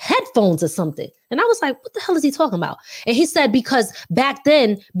headphones or something. And I was like, what the hell is he talking about? And he said, because back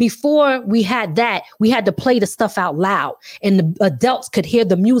then, before we had that, we had to play the stuff out loud and the adults could hear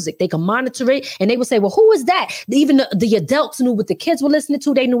the music. They could monitor it and they would say, well, who is that? Even the adults knew what the kids were listening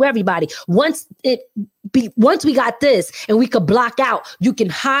to. They knew everybody. Once we got this and we could block out, you can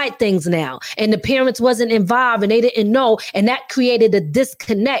hide things now. And the parents wasn't involved and they didn't know. And that created a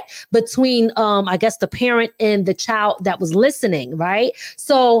disconnect between, I guess, the parent and the child that was listening, right?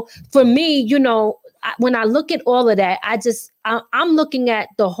 So for me, when I look at all of that, I'm looking at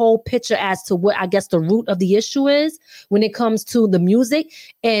the whole picture as to what I guess the root of the issue is when it comes to the music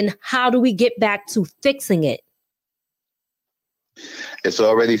and how do we get back to fixing it? It's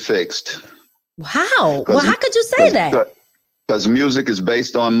already fixed. How? Well, how could you say that? Because music is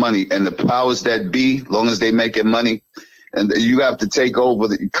based on money and the powers that be, long as they making money, and you have to take over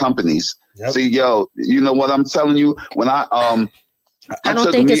the companies. Yep. See, you know what I'm telling you? When I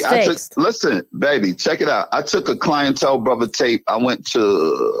don't think it's fixed. Listen, baby, check it out. I took a Clientele Brother tape. I went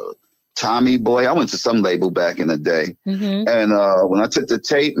to Tommy Boy. I went to some label back in the day. Mm-hmm. And when I took the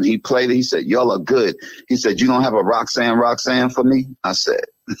tape and he played it, he said, y'all are good. He said, you don't have a Roxanne for me? I said,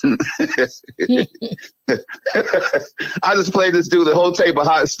 I just played this dude the whole tape of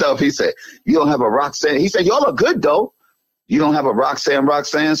hot stuff. He said, you don't have a Roxanne. He said, y'all are good though. You don't have a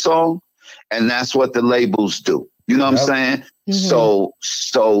Roxanne song? And that's what the labels do. You know what I'm saying? Mm-hmm.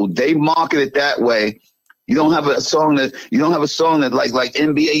 So they market it that way. You don't have a song that like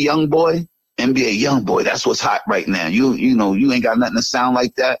NBA Youngboy. That's what's hot right now. You ain't got nothing to sound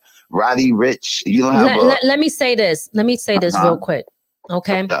like that. Roddy Ricch. You don't have. Let me say this. Real quick.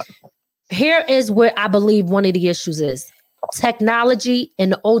 Okay. Here is where I believe one of the issues is technology in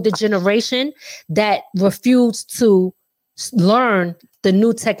the older generation that refuse to learn the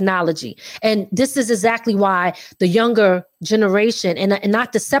new technology. And this is exactly why the younger generation, and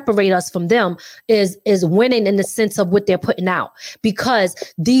not to separate us from them, is winning in the sense of what they're putting out. Because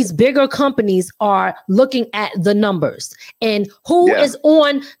these bigger companies are looking at the numbers and who is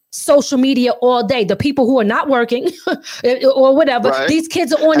on social media all day. The people who are not working or whatever, Right. these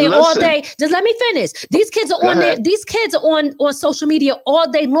kids are on there all day. Just let me finish. These kids are Go on there. ahead. These kids are on social media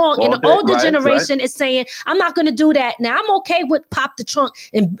all day long. All And the day, older right, generation is saying, I'm not going to do that. Now I'm okay with pop the trunk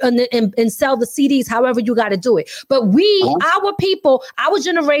and sell the CDs, however you got to do it. But our people, our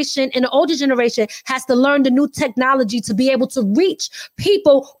generation and the older generation has to learn the new technology to be able to reach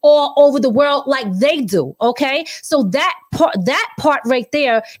people all over the world like they do. Okay. So that part right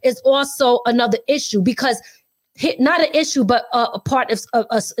there is also another issue, because not an issue, but a part of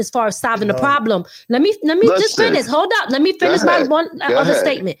as far as solving the problem. Let me just finish. Hold up. Let me finish my other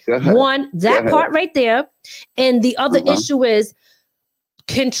statement. One, that part right there. And the other issue is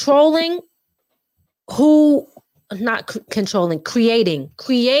controlling creating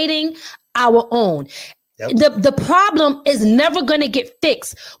our own. The problem is never going to get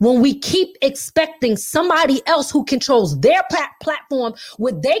fixed when we keep expecting somebody else who controls their platform,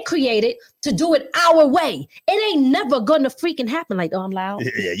 what they created, to do it our way. It ain't never going to freaking happen. Like, oh, I'm loud.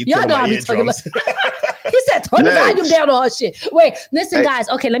 Yeah, y'all know I be talking about. He said, turn the volume down on her shit. Wait, listen, guys.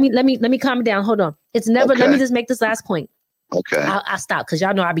 Okay, let me calm down. Hold on. It's never. Let me just make this last point. Okay. I'll stop because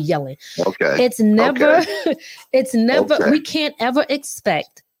y'all know I be yelling. Okay. It's never. It's never. We can't ever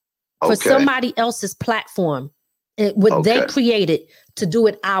expect for somebody else's platform, what they created, to do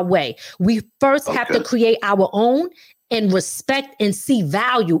it our way. We first have to create our own and respect and see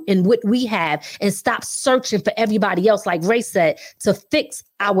value in what we have and stop searching for everybody else, like Ray said, to fix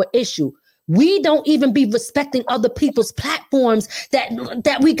our issue. We don't even be respecting other people's platforms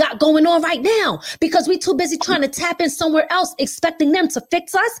that we got going on right now because we too busy trying to tap in somewhere else, expecting them to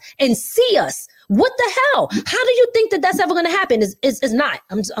fix us and see us. What the hell? How do you think that that's ever going to happen? It's not.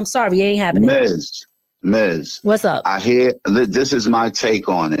 I'm sorry, it ain't happening. Miz, what's up? I hear this is my take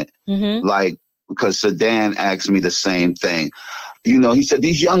on it. Like, because Sedan asked me the same thing. You know, he said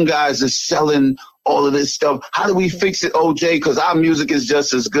these young guys are selling all of this stuff. How do we fix it, OJ? Because our music is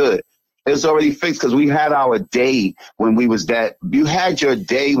just as good. It's already fixed because we had our day when we was that. You had your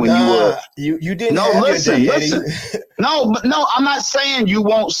day when you didn't. No, have listen, your day, listen. No, I'm not saying you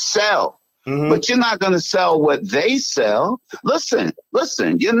won't sell. But you're not going to sell what they sell. Listen,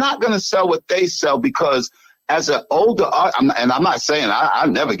 you're not going to sell what they sell because as an older art, and I'm not saying I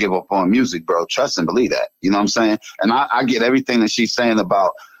never give up on music, bro. Trust and believe that. You know what I'm saying? And I get everything that she's saying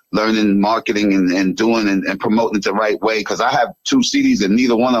about learning marketing and doing and promoting it the right way. Because I have 2 CDs and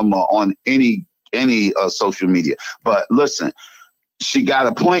neither one of them are on any social media. But listen, she got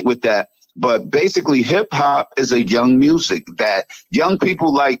a point with that. But basically, hip hop is a young music that young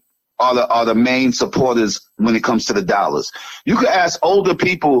people like. Are the main supporters when it comes to the dollars. You could ask older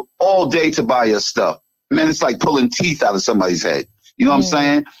people all day to buy your stuff. Man, it's like pulling teeth out of somebody's head. You know what I'm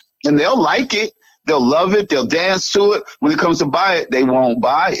saying? And they'll like it. They'll love it. They'll dance to it. When it comes to buy it, they won't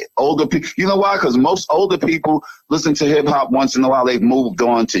buy it. Older people, you know why? Because most older people listen to hip hop once in a while. They've moved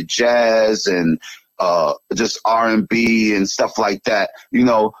on to jazz and just R&B and stuff like that, you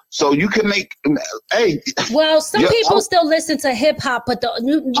know. So you can make, well, some people still listen to hip hop, but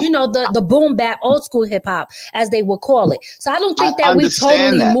the boom bap, old school hip hop, as they would call it. So I don't think that we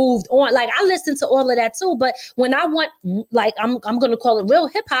totally moved on. Like I listen to all of that too, but when I want, like, I'm going to call it real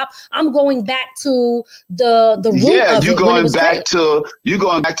hip hop, I'm going back to the root of you're going back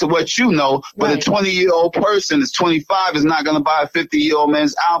to what you know. But a 20-year-old person is 25 is not going to buy a 50-year-old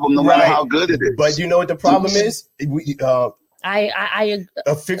man's album, no matter how good it is. But you know what the problem is? I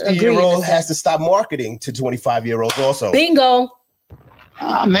a 50-year-old has to stop marketing to 25-year-olds also. Bingo.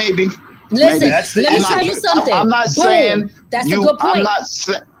 Maybe. Listen, let me tell you something. I'm not saying that's a good point.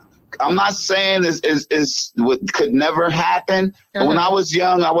 I'm not saying is what could never happen. But when I was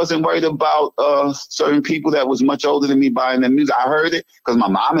young, I wasn't worried about certain people that was much older than me buying their music. I heard it because my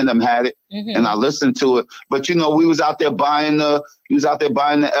mom and them had it, and I listened to it. But you know, we was out there buying the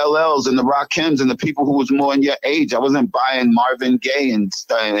LLs and the Rakims and the people who was more in your age. I wasn't buying Marvin Gaye and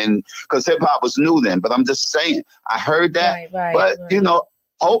stuff, and because hip hop was new then. But I'm just saying, I heard that. But you know,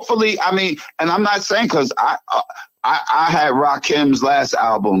 hopefully, I mean, and I'm not saying because I had Rakim's last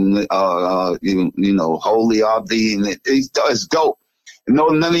album, you know, Holy Abdi, and it's dope. You know,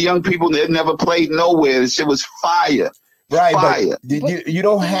 none of the young people, they never played nowhere. This shit was fire. Right, fire. But you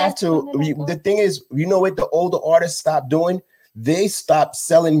don't have to. The thing is, you know what the older artists stopped doing? They stopped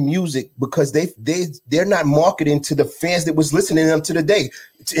selling music because they're not marketing to the fans that was listening to them to the day.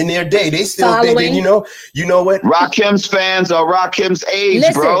 In their day, they still thinking, you know what? Rakim's fans are Rakim's age,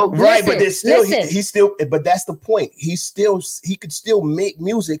 bro. Right, but they're still he's still. But that's the point. He could still make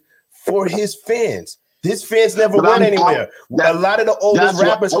music for his fans. His fans never went anywhere. A lot of the oldest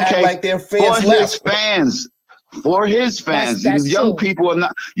rappers act like their fans left. for his fans. That's young true.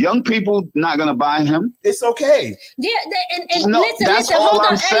 people not gonna buy him. It's okay. Yeah, and No, listen, that's hold all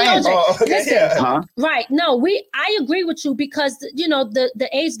on. I'm saying. Listen, Yeah. right? No, I agree with you because the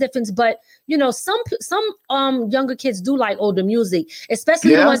age difference, but some younger kids do like older music,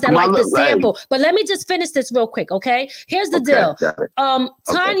 especially the ones that like the sample. Right. But let me just finish this real quick, okay? Here's the deal.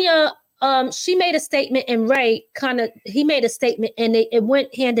 Tanya. She made a statement, and Ray he made a statement, and it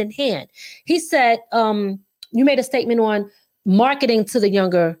went hand in hand. He said, you made a statement on marketing to the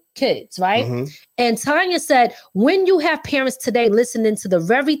younger kids, right? Mm-hmm. And Tanya said, when you have parents today listening to the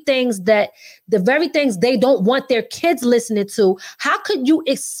very things they don't want their kids listening to, how could you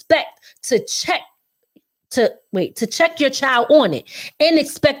expect to check your child on it and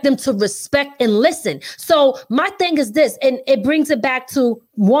expect them to respect and listen? So my thing is this, and it brings it back to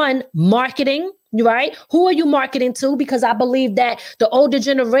one, marketing, right? Who are you marketing to? Because I believe that the older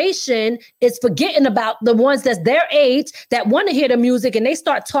generation is forgetting about the ones that's their age that want to hear the music, and they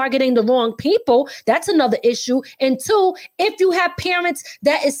start targeting the wrong people. That's another issue. And two, if you have parents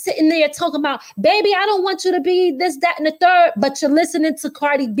that is sitting there talking about, baby, I don't want you to be this, that, and the third, but you're listening to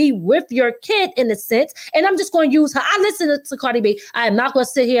Cardi B with your kid in a sense. And I'm just going to use her. I listen to Cardi B. I am not going to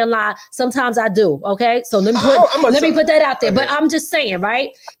sit here and lie. Sometimes I do. Okay. So let me put that out there. But I'm just saying, right?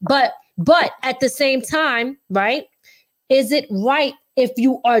 But at the same time, right, is it right if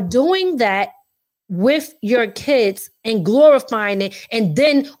you are doing that with your kids and glorifying it, and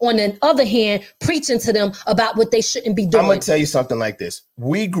then on the other hand, preaching to them about what they shouldn't be doing? I'm going to tell you something like this.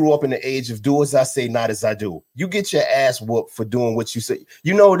 We grew up in the age of do as I say, not as I do. You get your ass whooped for doing what you say.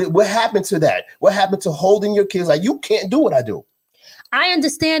 You know, what happened to that? What happened to holding your kids like, you can't do what I do? I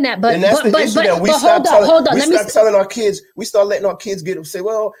understand that, but that's the issue that we start telling our kids. We start letting our kids say,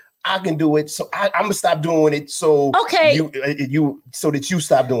 well, I can do it, so I'm gonna stop doing it. So you so that you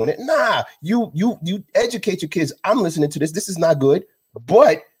stop doing it. Nah, you educate your kids. I'm listening to this. This is not good,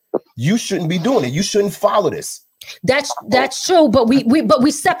 but you shouldn't be doing it. You shouldn't follow this. That's true, but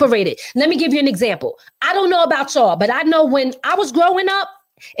we separated. Let me give you an example. I don't know about y'all, but I know when I was growing up,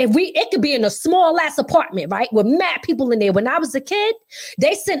 it could be in a small ass apartment, right, with mad people in there. When I was a kid,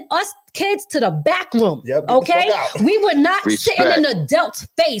 they sent us kids to the back room. Okay, we were not sitting in an adult's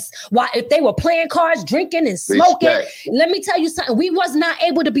face while if they were playing cards, drinking, and smoking. Let me tell you something. We was not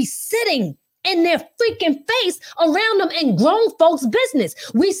able to be sitting in their freaking face around them in grown folks' business.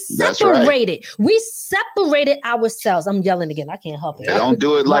 We separated. We separated ourselves. I'm yelling again. I can't help it. They don't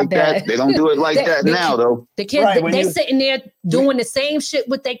do it like that. They don't do it like that now, though. The kids, they sitting there doing the same shit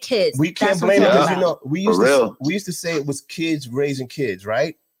with their kids. We can't blame it because we used to say it was kids raising kids,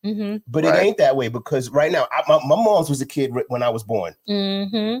 right? Mm-hmm. But it ain't that way, because right now my mom's was a kid when I was born.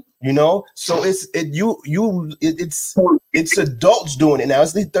 Mm-hmm. You know, so it's adults doing it now.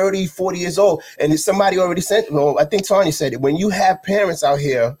 It's 30, 40 years old, and somebody already said, I think Tanya said it. When you have parents out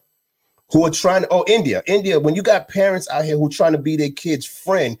here who are trying to, India, when you got parents out here who are trying to be their kid's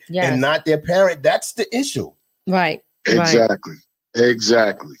friend and not their parent, that's the issue. Right. Exactly. Hey,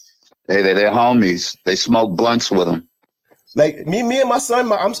 they're homies. They smoke blunts with them. Like me and my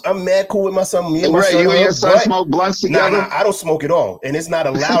son, I'm mad cool with my son. Me and my son, you and your son smoke blunts together? Nah, I don't smoke at all, and it's not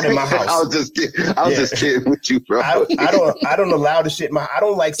allowed in my house. I was just kidding with you, bro. I don't allow the shit. I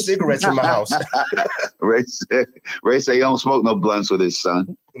don't like cigarettes in my house. Ray say he don't smoke no blunts with his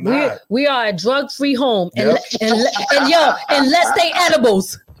son. Nah. We are a drug-free home, and unless they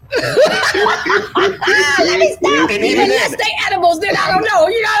edibles. Let me stop. Unless they edibles, then I don't know.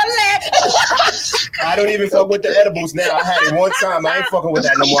 You know what I'm saying? I don't even fuck with the edibles now. I had it one time. I ain't fucking with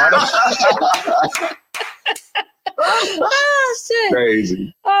that no more. Oh shit!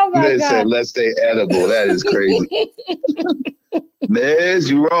 Crazy. Oh my God! Unless they edible. That is crazy. Miz,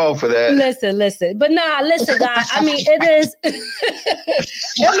 you wrong for that. Listen. But listen, guys. I mean, it is. It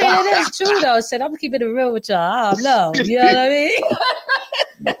is true though. Shit, I'm keeping it real with y'all. I don't know. You know what I mean?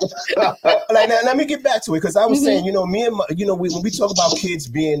 Like now, let me get back to it, because I was saying, me and my, when we talk about kids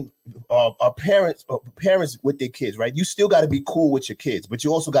being parents with their kids, right? You still got to be cool with your kids, but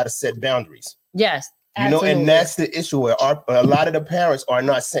you also got to set boundaries. Yes. Absolutely. And that's the issue where a lot of the parents are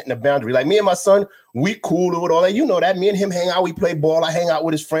not setting a boundary. Like me and my son, we cool with all that. You know that. Me and him hang out. We play ball. I hang out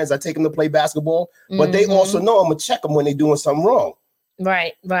with his friends. I take him to play basketball. But they also know I'm gonna check them when they're doing something wrong.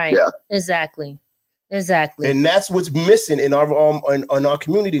 Right. Yeah. Exactly. And that's what's missing in our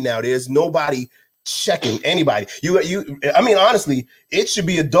community now. There's nobody checking anybody. I mean, honestly, it should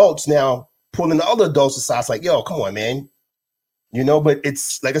be adults now pulling the other adults aside. It's like, yo, come on, man. But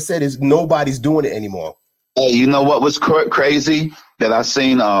it's like I said, nobody's doing it anymore. Hey, you know what was crazy that I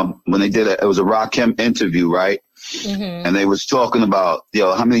seen when they did it was a Rakim interview, right? Mm-hmm. And they was talking about,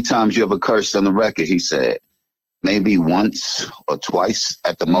 how many times you ever cursed on the record, he said. maybe once or twice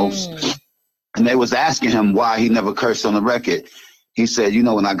at the most. And they was asking him why he never cursed on the record. He said, you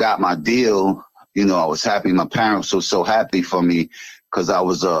know, when I got my deal, you know, I was happy. My parents were so happy for me because I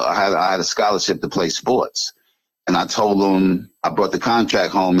had a scholarship to play sports. And I told them, I brought the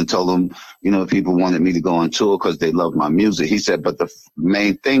contract home and told them, you know, people wanted me to go on tour because they loved my music. He said, but the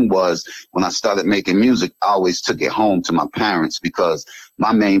main thing was when I started making music, I always took it home to my parents because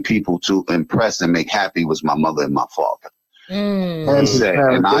my main people to impress and make happy was my mother and my father. And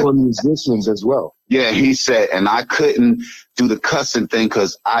they were musicians as well. Yeah, he said, and I couldn't do the cussing thing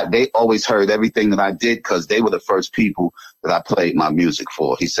because they always heard everything that I did because they were the first people that I played my music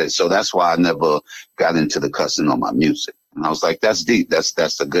for. He said, so that's why I never got into the cussing on my music. And I was like, that's deep.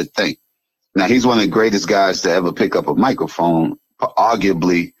 That's a good thing. Now, he's one of the greatest guys to ever pick up a microphone,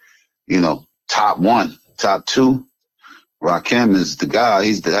 arguably, you know, top one, top two. Rakim is the guy.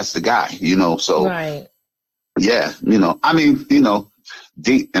 That's the guy, you know, so. Right. Yeah, you know, I mean, you know,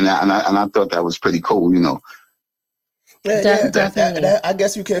 deep, and I thought that was pretty cool, you know. Definitely. I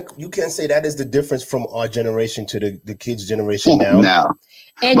guess you can say that is the difference from our generation to the kids' generation now.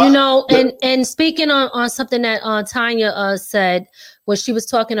 And but, you know, and speaking on something that Tanya said, where she was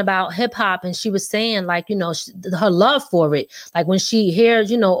talking about hip hop, and she was saying, like, you know, her love for it, like when she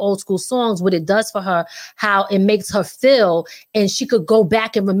hears, you know, old school songs, what it does for her, how it makes her feel, and she could go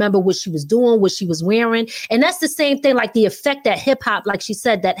back and remember what she was doing, what she was wearing. And that's the same thing, like the effect that hip hop, like she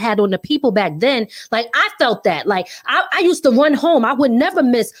said, that had on the people back then. Like I felt that, like I used to run home. I would never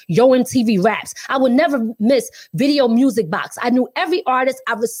miss Yo MTV Raps. I would never miss Video Music Box. I knew every artist.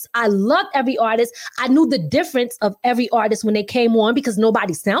 I loved every artist. I knew the difference of every artist when they came on, because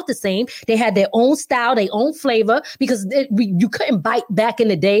nobody sounded the same. They had their own style, their own flavor, because you couldn't bite back in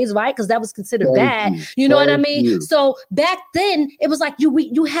the days, right? Because that was considered bad. You know what I mean? So back then, it was like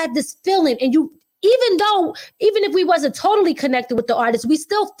you had this feeling, and even if we wasn't totally connected with the artists, we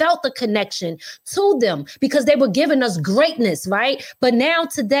still felt the connection to them because they were giving us greatness, right? But now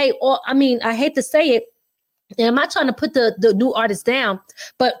today, I hate to say it, and I'm not trying to put the new artists down,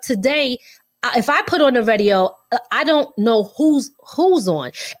 but today, if I put on the radio, I don't know who's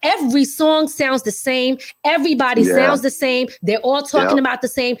on. Every song sounds the same. Everybody sounds the same. They're all talking about the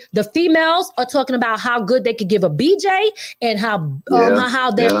same. The females are talking about how good they could give a BJ and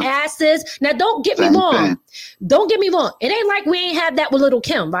how their asses. Now, don't get me wrong. Don't get me wrong. It ain't like we ain't had that with Little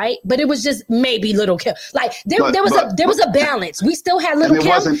Kim, right? But it was just maybe Little Kim. Like there was a balance. We still had Little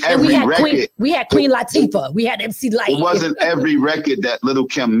Kim, and we had Queen Latifah. We had MC Lyte. It wasn't every record that Little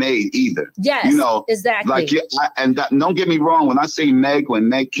Kim made either. Yes, you know, exactly. Like don't get me wrong. When I see Meg, when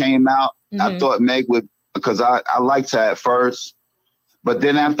Meg came out, I thought Meg would, because I liked her at first. But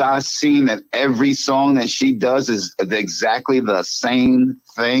then after I seen that every song that she does is exactly the same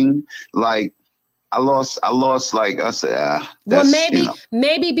thing, like I lost. Like I said,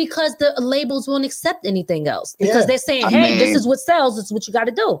 maybe because the labels won't accept anything else because they're saying, "Hey, this is what sells. This is what you got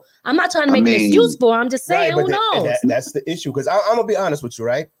to do." I'm not trying to make an excuse for. I'm just saying, who knows? That's the issue. Because I'm gonna be honest with you,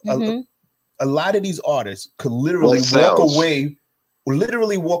 right? A lot of these artists could literally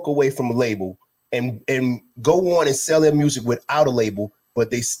walk away from a label and go on and sell their music without a label,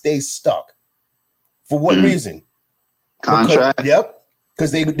 but they stay stuck. For what reason? Contract.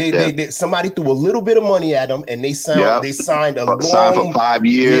 Because they somebody threw a little bit of money at them, and they signed a long, for 5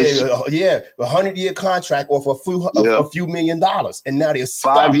 years. a 100-year contract or for a few $1 million, and now they're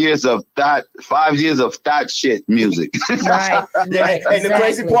stuck. 5 years of that shit music. Right. And the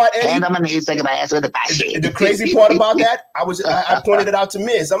crazy part, Eddie, and I'm gonna take my ass with the back. The crazy part about that, I pointed it out to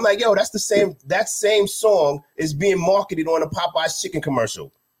Miz. I'm like, yo, that's the same. That same song is being marketed on a Popeye's chicken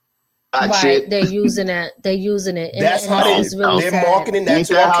commercial. Right, they're using it. That's how they're marketing that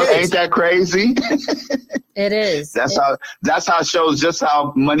to our kids. Ain't that crazy? It is. That's how it shows just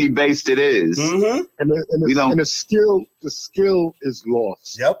how money based it is. And the skill is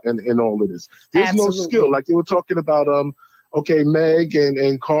lost. In all of this, there's no skill. Like you were talking about, Meg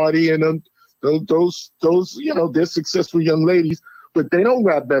and Cardi and those they're successful young ladies. But they don't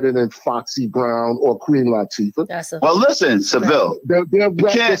rap better than Foxy Brown or Queen Latifah. Well, listen, Seville. You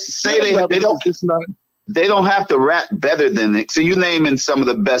can't say they don't. They don't have to rap better than it. So you naming some of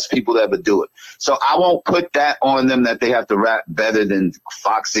the best people that ever do it. So I won't put that on them that they have to rap better than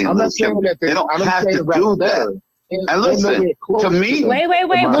Foxy and Lil Kim. They don't have to do that. And listen, to me, wait,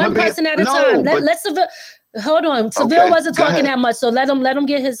 one person at a time. Let's Seville. Hold on, Seville wasn't talking that much, so let him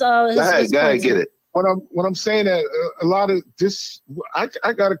get his. Go ahead, get it. What I'm saying that a lot of this, I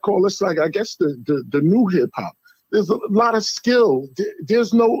gotta call this like, I guess the new hip hop. There's a lot of skill.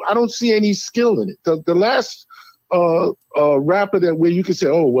 I don't see any skill in it. The last rapper that where you can say,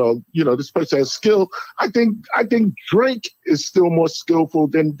 oh well, you know, this person has skill. I think Drake is still more skillful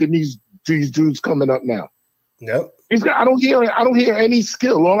than these dudes coming up now. Yep. I don't hear any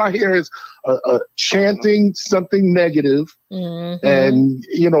skill. All I hear is chanting something negative, and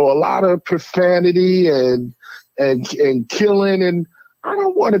you know, a lot of profanity and killing. And I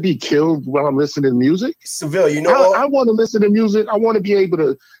don't want to be killed while I'm listening to music. Seville, you know, I want to listen to music. I want to be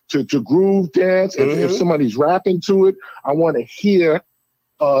able to groove dance. If somebody's rapping to it, I want to hear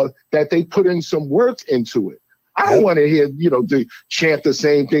that they put in some work into it. I don't want to hear, you know, to chant the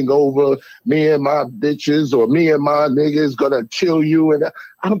same thing over, me and my bitches or me and my niggas gonna kill you. And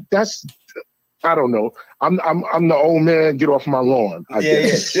I don't know. I'm the old man. Get off my lawn. I'm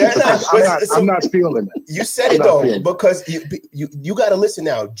not feeling that. You said it though, because you got to listen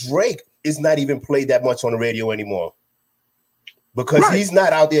now. Drake is not even played that much on the radio anymore because he's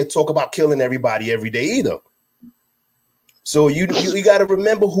not out there talking about killing everybody every day either. So you got to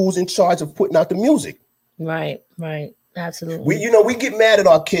remember who's in charge of putting out the music. Right. Absolutely. We get mad at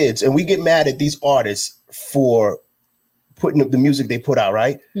our kids and we get mad at these artists for putting up the music they put out,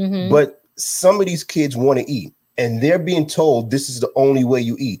 right? But some of these kids want to eat and they're being told this is the only way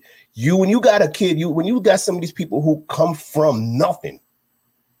you eat. When you got a kid, when you got some of these people who come from nothing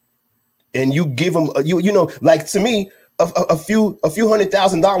and you give them, like to me, a few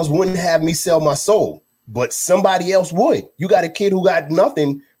 $100,000 wouldn't have me sell my soul, but somebody else would. You got a kid who got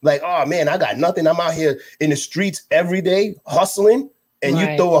nothing. Like, oh man, I got nothing. I'm out here in the streets every day hustling, and you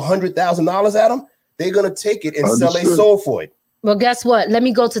throw $100,000 at them, they're gonna take it and sell their soul for it. Well, guess what? Let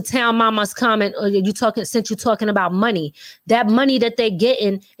me go to Town Mama's comment. Since you're talking about money, that money that they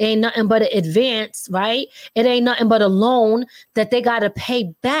getting ain't nothing but an advance, right? It ain't nothing but a loan that they gotta pay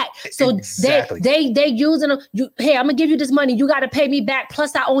back. So exactly. they using hey, I'm gonna give you this money. You gotta pay me back.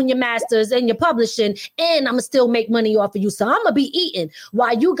 Plus, I own your masters and your publishing, and I'm gonna still make money off of you. So I'm gonna be eating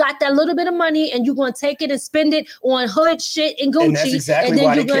while you got that little bit of money, and you're gonna take it and spend it on hood shit and Gucci. And that's exactly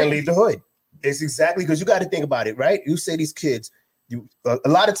why they can't leave the hood. It's exactly because you got to think about it, right? You say these kids, a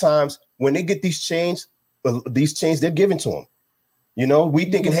lot of times when they get these chains, they're given to them. You know, we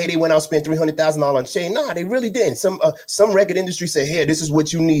thinking, hey, they went out and spent $300,000 on chain. Nah, they really didn't. Some record industry say, here, this is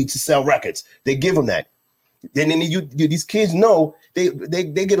what you need to sell records. They give them that. And then these kids know they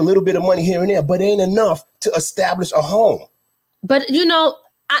get a little bit of money here and there, but it ain't enough to establish a home. But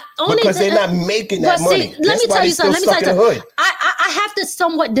because they're not making that money. Let me tell you something. I have to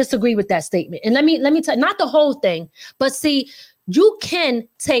somewhat disagree with that statement. And let me tell you, not the whole thing, but see, you can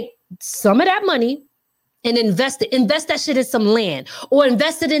take some of that money and invest that shit in some land or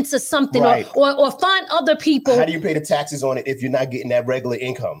invest it into something or find other people. How do you pay the taxes on it if you're not getting that regular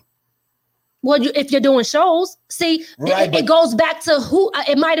income? Well, if you're doing shows, see, it goes back to who,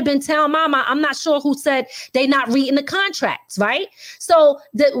 it might have been Town Mama. I'm not sure who said they not reading the contracts, right? So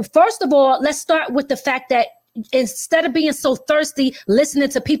first of all, let's start with the fact that instead of being so thirsty, listening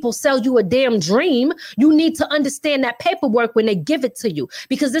to people sell you a damn dream, you need to understand that paperwork when they give it to you,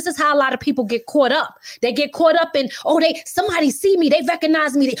 because this is how a lot of people get caught up. They get caught up in, somebody see me, they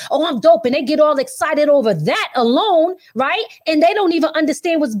recognize me, I'm dope, and they get all excited over that alone, right? And they don't even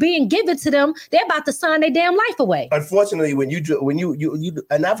understand what's being given to them. They're about to sign their damn life away. Unfortunately, when you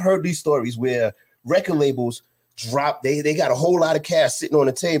and I've heard these stories where record labels drop, they got a whole lot of cash sitting on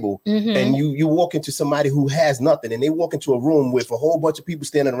the table, and you walk into somebody who has nothing, and they walk into a room with a whole bunch of people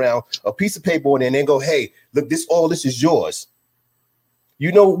standing around, a piece of paper on it, and they go, hey, look, this is yours.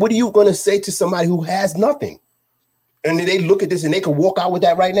 You know, what are you going to say to somebody who has nothing? And then they look at this and they can walk out with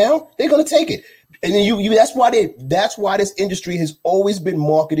that right now. They're going to take it. And then that's why this industry has always been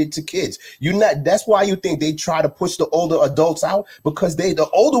marketed to kids. That's why you think they try to push the older adults out, because the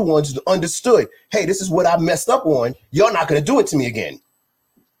older ones understood, hey, this is what I messed up on. You're not going to do it to me again.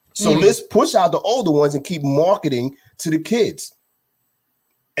 So let's push out the older ones and keep marketing to the kids.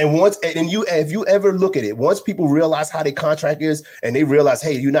 And if you ever look at it, once people realize how their contract is and they realize,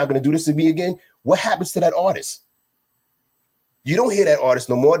 hey, you're not going to do this to me again, what happens to that artist? You don't hear that artist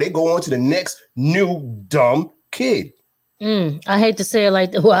no more. They go on to the next new dumb kid. I hate to say it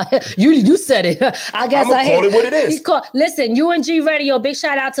like that. Well, you said it. I guess I'm call it what it is. Listen, UNG Radio, big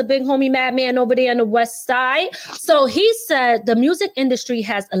shout out to big homie Madman over there on the West Side. So he said the music industry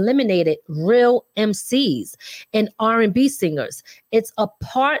has eliminated real MCs and R&B singers. It's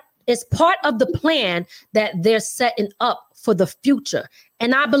part of the plan that they're setting up for the future.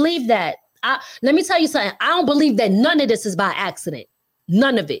 And I believe that. Let me tell you something. I don't believe that none of this is by accident.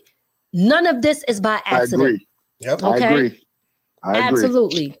 None of it. None of this is by accident. I agree. Yep. Okay? I agree.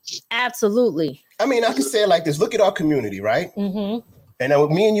 Absolutely. Absolutely. I mean, I can say it like this. Look at our community, right? Mm-hmm. And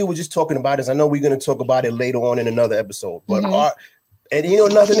me and you were just talking about this. I know we're going to talk about it later on in another episode. But and you know,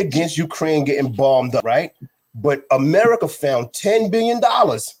 nothing against Ukraine getting bombed up, right? But America found $10 billion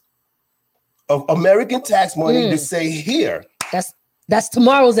of American tax money to say here. That's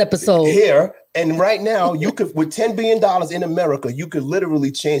tomorrow's episode. Here. And right now, you could, with $10 billion in America, you could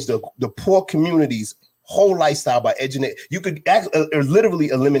literally change the poor community's whole lifestyle by educating. You could literally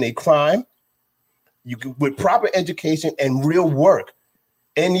eliminate crime. You could, with proper education and real work.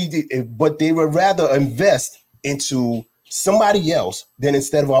 But they would rather invest into somebody else than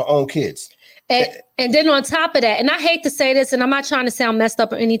instead of our own kids. And then on top of that, and I hate to say this, and I'm not trying to sound messed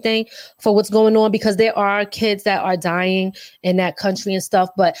up or anything for what's going on, because there are kids that are dying in that country and stuff.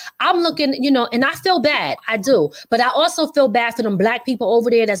 But I'm looking, you know, and I feel bad. I do. But I also feel bad for them Black people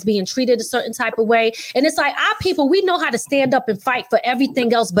over there that's being treated a certain type of way. And it's like, our people, we know how to stand up and fight for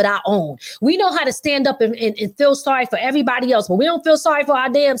everything else but our own. We know how to stand up and feel sorry for everybody else, but we don't feel sorry for our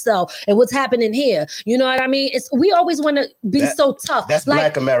damn self and what's happening here. You know what I mean? We always want to be so tough. That's like,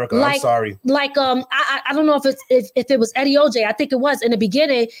 Black America. I'm sorry. Like, I don't know if it was Eddie OJ. I think it was in the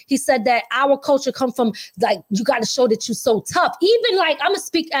beginning. He said that our culture come from, like, you got to show that you're so tough. Even like, I'm gonna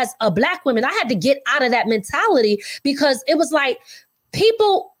speak as a Black woman. I had to get out of that mentality, because it was like,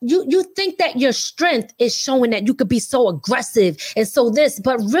 people, you think that your strength is showing that you could be so aggressive and so this,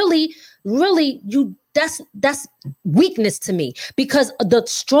 but really that's weakness to me, because the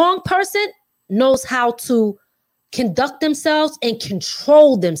strong person knows how to conduct themselves and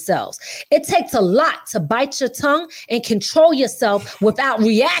control themselves. It takes a lot to bite your tongue and control yourself without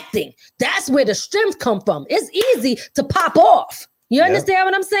reacting. That's where the strength come from. It's easy to pop off. You understand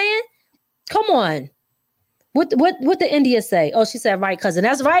what I'm saying? Come on. What did India say? Oh, she said, right, cousin.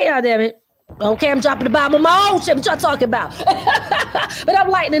 That's right, out there, man. Okay, I'm dropping the bomb on my own shit. What y'all talking about? But I'm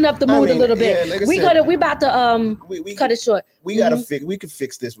lightening up the mood a little bit. Yeah, like we about to cut it short. We gotta we can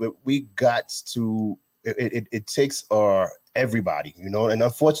fix this, but we got to. It takes everybody, you know, and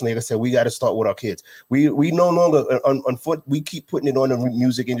unfortunately, like I said, we got to start with our kids. We no longer, we keep putting it on the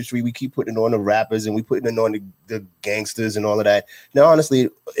music industry, we keep putting it on the rappers, and we putting it on the gangsters and all of that. Now, honestly,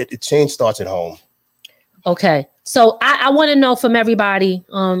 it change starts at home. Okay, so I want to know from everybody,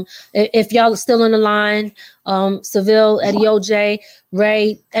 if y'all are still on the line, Seville, Eddie OJ,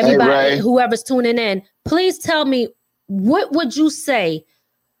 Ray, everybody, hey, Ray, whoever's tuning in, please tell me, what would you say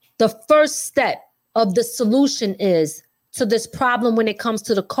the first step of the solution is to this problem when it comes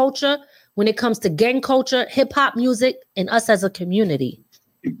to the culture, when it comes to gang culture, hip hop music, and us as a community?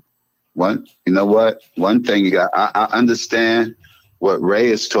 You know what? One thing you got, I understand what Ray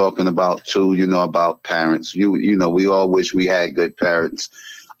is talking about too, you know, about parents. You know, we all wish we had good parents.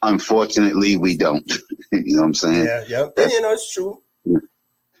 Unfortunately, we don't. You know what I'm saying? Yeah. You know, it's true.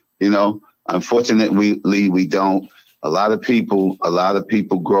 You know, unfortunately, we don't. A lot of people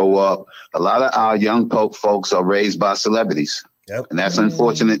grow up. A lot of our young folks are raised by celebrities, and that's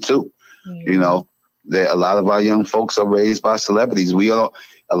unfortunate too. You know, a lot of our young folks are raised by celebrities.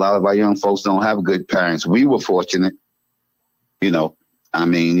 A lot of our young folks don't have good parents. We were fortunate, you know. I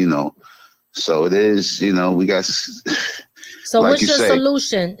mean, you know, so it is. You know, we got. So like what's your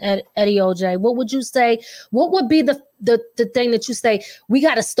solution, Eddie OJ? What would you say? What would be the thing that you say, we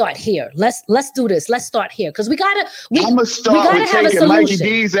got to start here? Let's do this. Let's start here. Because I'm going to start with taking Mikey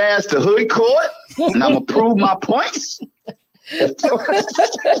D's ass to hood court, and I'm going to prove my points. That's a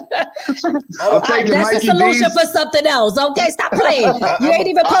solution for something else. Okay, stop playing. You ain't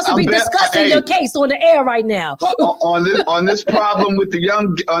even supposed to be discussing your case on the air right now. on this problem with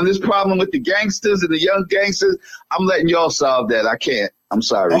the gangsters and the young gangsters, I'm letting y'all solve that. I can't. I'm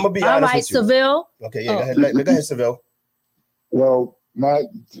sorry. I'm gonna be honest with you. Seville. Okay, yeah, go ahead, Seville. Well, my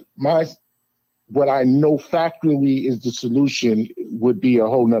what I know factually is the solution would be a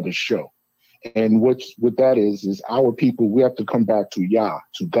whole nother show. And what that is our people, we have to come back to Yah,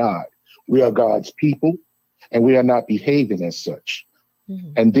 to God. We are God's people, and we are not behaving as such.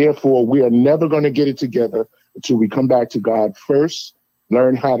 Mm-hmm. And therefore, we are never going to get it together until we come back to God first,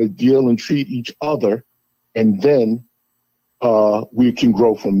 learn how to deal and treat each other, and then we can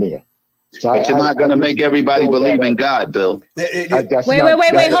grow from there. So but you're not going to make everybody believe in God, Bill. Wait,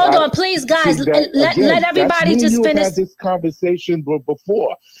 hold on, please, guys. Let everybody just finish. Had this conversation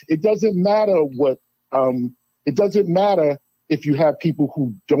before. It doesn't matter what. It doesn't matter if you have people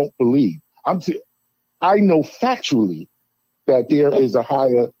who don't believe. I know factually that there is a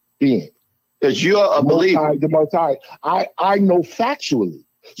higher being. Because you're a believer. The Most High. I know factually.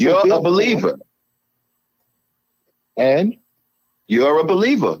 You're a believer. And. You're a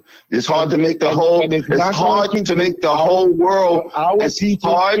believer. It's hard to make the whole. It's hard to make the whole world. Our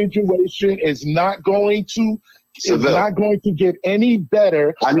people situation is not going to It's not going to get any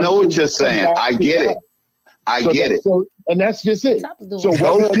better. I know what you're saying. I get it. I get it. So, and that's just it. So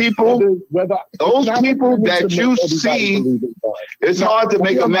those people that you see, it's hard to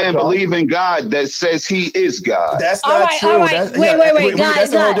make a man believe in God that says he is God. That's not true. All right. Wait, guys.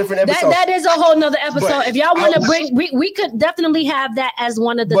 That's a whole different episode. That is a whole nother episode. But if y'all want to bring, we could definitely have that as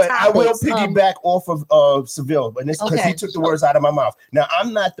one of the topics. I will piggyback off of Seville, and this because he took the words out of my mouth. Now,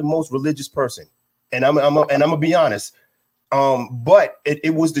 I'm not the most religious person, and I'm gonna be honest. But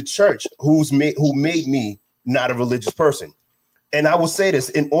it was the church who made me not a religious person. And I will say this,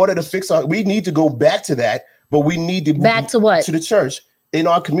 in order to fix we need to go back to that, but we need to back to what? To the church in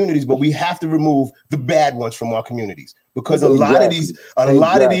our communities, but we have to remove the bad ones from our communities because a lot of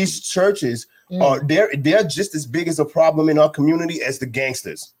these churches are they're just as big as a problem in our community as the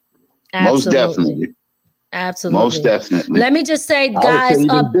gangsters. Absolutely. Most definitely. Absolutely. Most definitely. Let me just say, guys,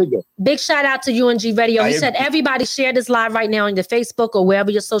 big shout out to UNG Radio. He said, everybody share this live right now on your Facebook or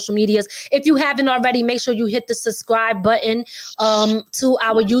wherever your social medias. If you haven't already, make sure you hit the subscribe button to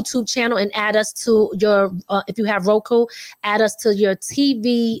our YouTube channel and add us to your, if you have Roku, add us to your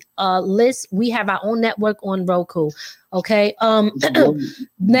TV list. We have our own network on Roku. Okay.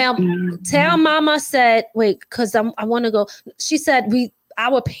 Now, Tell Mama said, wait, because I want to go. She said,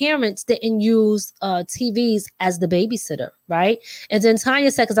 our parents didn't use TVs as the babysitter, right? And then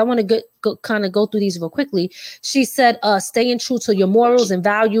Tanya said, because I want to kind of go through these real quickly. She said, staying true to your morals and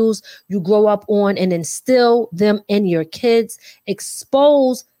values you grow up on and instill them in your kids.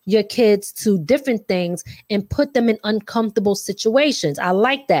 Expose your kids to different things and put them in uncomfortable situations. I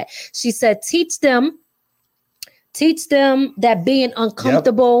like that. She said, teach them that being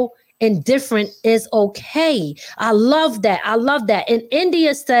uncomfortable and different is okay. I love that. And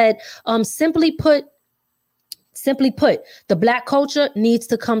India said, simply put, the Black culture needs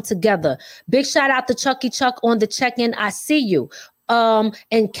to come together. Big shout out to Chucky Chuck on the check-in. I see you.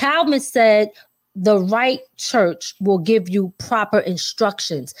 And Calvin said, the right church will give you proper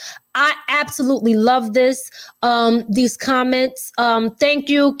instructions. I absolutely love this. These comments. Thank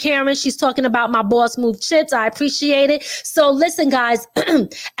you, Karen. She's talking about my Boss Move chips. I appreciate it. So listen, guys,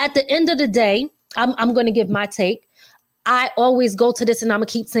 at the end of the day, I'm going to give my take. I always go to this and I'm going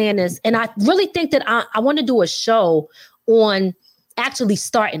to keep saying this. And I really think that I want to do a show on actually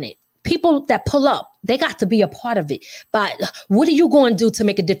starting it. People that pull up, they got to be a part of it. But what are you going to do to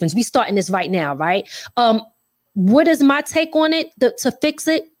make a difference? We starting this right now, right? What is my take on it to fix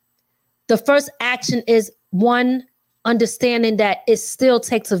it? The first action is one, understanding that it still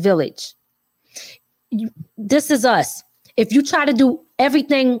takes a village. This is us. If you try to do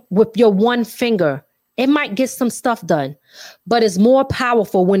everything with your one finger, it might get some stuff done, but it's more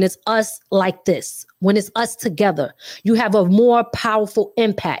powerful when it's us like this, when it's us together. You have a more powerful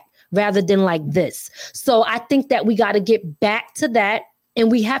impact rather than like this. So I think that we got to get back to that.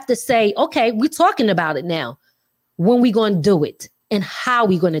 And we have to say, okay, we're talking about it now. When we going to do it and how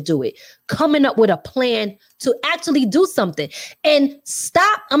we going to do it. Coming up with a plan to actually do something. And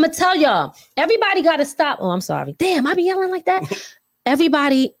stop. I'm going to tell y'all, everybody got to stop. Oh, I'm sorry. Damn, I be yelling like that.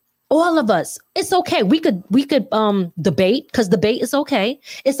 Everybody, all of us, it's okay. We could debate, because debate is okay.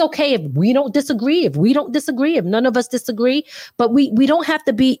 It's okay if we don't disagree, if none of us disagree, but we don't have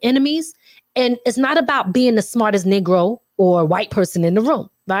to be enemies. And it's not about being the smartest Negro or white person in the room,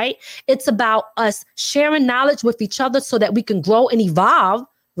 right? It's about us sharing knowledge with each other so that we can grow and evolve,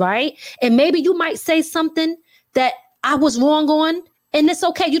 right? And maybe you might say something that I was wrong on, and it's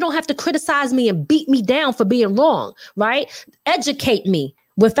okay. You don't have to criticize me and beat me down for being wrong, right? Educate me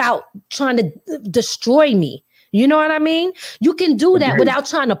without trying to destroy me. You know what I mean? You can do that without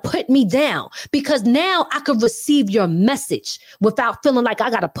trying to put me down, because now I could receive your message without feeling like I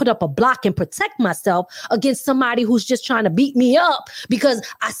got to put up a block and protect myself against somebody who's just trying to beat me up because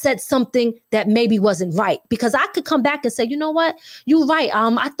I said something that maybe wasn't right. Because I could come back and say, you know what? You're right.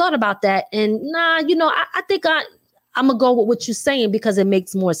 I thought about that. And I think I'm going to go with what you're saying because it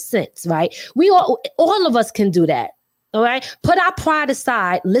makes more sense, right? We all of us can do that. All right. Put our pride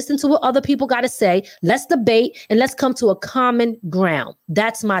aside. Listen to what other people got to say. Let's debate and let's come to a common ground.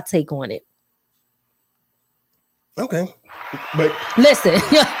 That's my take on it. Okay. But listen,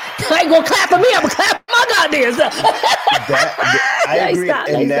 I ain't going to clap for me. I'm going to clap for my goddamn self. I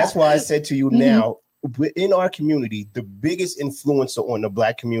agree. That's why I said to you now, in our community, the biggest influencer on the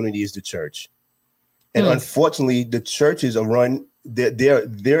Black community is the church. And unfortunately, the churches are run.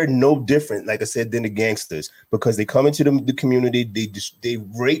 They're no different, like I said, than the gangsters, because they come into the community, they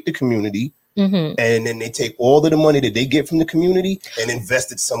rape the community, and then they take all of the money that they get from the community and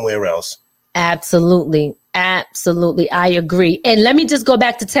invest it somewhere else. Absolutely. Absolutely. I agree. And let me just go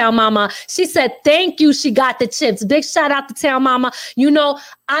back to Town Mama. She said, thank you. She got the chips. Big shout out to Town Mama. You know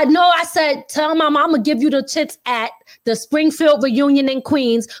I said, Town Mama, I'm going to give you the chips at the Springfield reunion in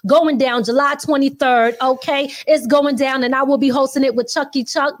Queens, going down July 23rd. Okay. It's going down and I will be hosting it with Chucky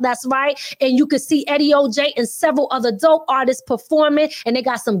Chuck. That's right. And you can see Eddie OJ and several other dope artists performing. And they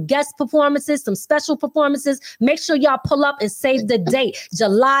got some guest performances, some special performances. Make sure y'all pull up and save the date.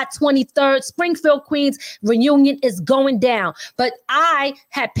 July 23rd, Springfield, Queens reunion is going down. But I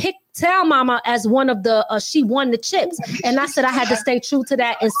had picked Town Mama as one of the, she won the chips. And I said I had to stay true to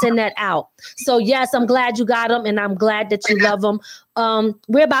that and send that out. So yes, I'm glad you got them and I'm glad that you love them.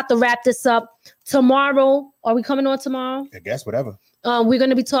 We're about to wrap this up. Tomorrow, are we coming on tomorrow? I guess, whatever. We're going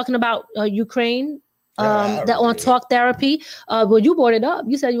to be talking about Ukraine. That on Talk Therapy. Well, you brought it up.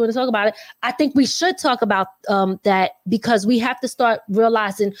 You said you want to talk about it. I think we should talk about that because we have to start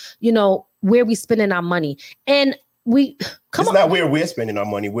realizing, you know, where we spending our money. And it's not where we're spending our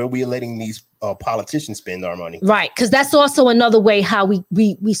money, where we're letting these politicians spend our money. Right. Because that's also another way how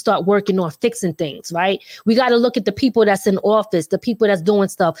we start working on fixing things, right? We got to look at the people that's in office, the people that's doing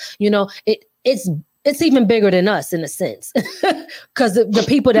stuff. You know, it's even bigger than us in a sense, because the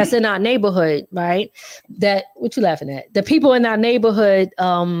people that's in our neighborhood, right? What you laughing at? The people in our neighborhood.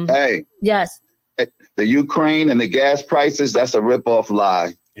 Hey. Yes. The Ukraine and the gas prices, that's a ripoff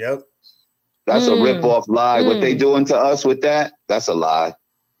lie. Yep. That's a rip-off lie. What they doing to us with that, that's a lie.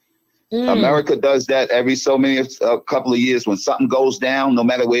 America does that every couple of years when something goes down, no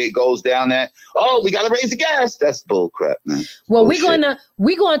matter where it goes down at. Oh, we got to raise the gas. That's bull crap, man. Well,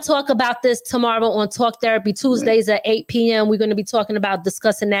 we're gonna talk about this tomorrow on Talk Therapy Tuesdays at 8 p.m. We're going to be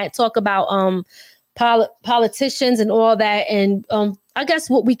discussing that, talk about politicians and all that. And I guess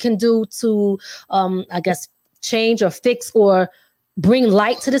what we can do to, change or fix or bring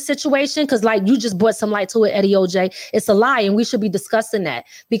light to the situation, because like you just brought some light to it, Eddie OJ. It's a lie, and we should be discussing that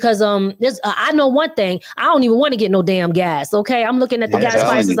because I know one thing. I don't even want to get no damn gas. Okay, I'm looking at the gas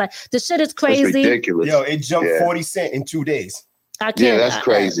prices like this shit is crazy. It's ridiculous. Yo, it jumped 40 cents in 2 days. I can't. Yeah, that's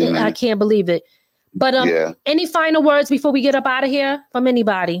crazy. I can't believe it. But any final words before we get up out of here from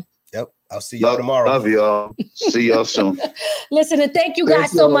anybody? Yep. I'll see y'all tomorrow. Love y'all. See y'all soon. Listen, and thank you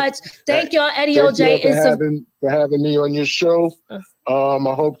guys so much. Thank y'all, Eddie OJ. For having me on your show. I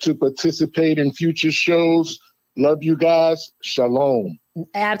hope to participate in future shows. Love you guys. Shalom.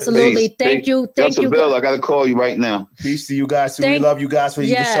 Absolutely. Peace. Thank you. Thank you. Bill, I got to call you right now. Peace to you guys. We love you guys for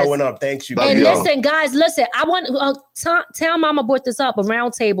even showing up. Thanks you. And listen, guys, I want Town Mama brought this up, a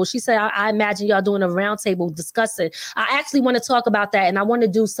round table. She said, I imagine y'all doing a round table discussing. I actually want to talk about that. And I want to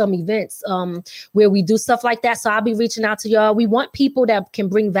do some events where we do stuff like that. So I'll be reaching out to y'all. We want people that can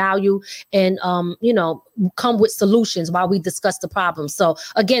bring value and, come with solutions while we discuss the problem. So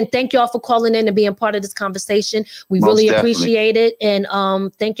again, thank y'all for calling in and being part of this conversation. We really appreciate it. And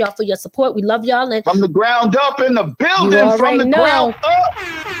thank y'all for your support. We love y'all. And from the ground up in the building, from the ground up.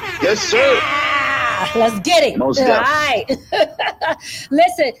 Yes, sir. Let's get it. Most all right.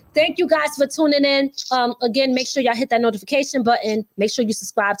 Listen, thank you guys for tuning in. Again, make sure y'all hit that notification button. Make sure you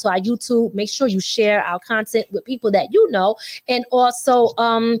subscribe to our YouTube. Make sure you share our content with people that you know. And also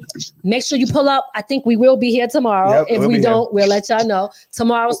make sure you pull up. I think we will be here tomorrow. If we don't, we'll let y'all know.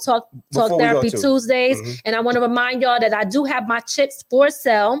 Tomorrow's Talk Therapy Tuesdays. And I want to remind y'all that I do have my chips for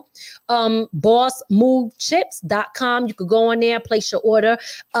sale. BossMoveChips.com. You could go on there, place your order.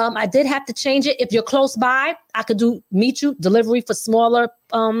 I did have to change it. If you're close by, I could meet you delivery for smaller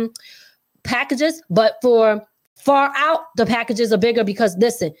packages, but for far out, the packages are bigger because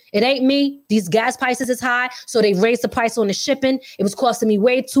listen, it ain't me. These gas prices is high, so they raised the price on the shipping. It was costing me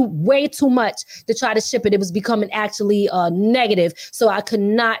way too much to try to ship it. It was becoming actually negative, so I could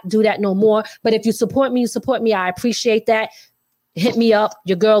not do that no more. But if you support me, I appreciate that. Hit me up,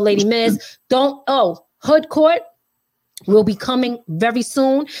 your girl, Lady Miz. Hood Court will be coming very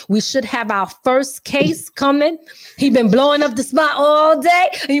soon. We should have our first case coming. He been blowing up the spot all day.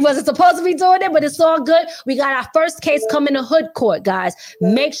 He wasn't supposed to be doing it, but it's all good. We got our first case coming to Hood Court, guys.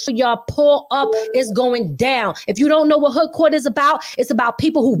 Make sure y'all pull up. It's going down. If you don't know what Hood Court is about, it's about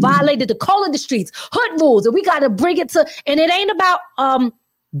people who violated the code of the streets, hood rules, and we got to bring it to, and it ain't about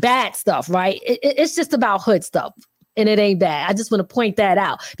bad stuff, right? It's just about hood stuff. And it ain't bad. I just want to point that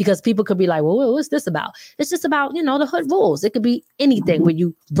out because people could be like, well, what's this about? It's just about, the hood rules. It could be anything when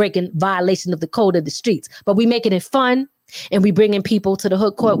you breaking violation of the code of the streets. But we making it fun and we bringing people to the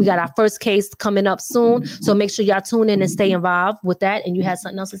Hood Court. We got our first case coming up soon. So make sure y'all tune in and stay involved with that. And you had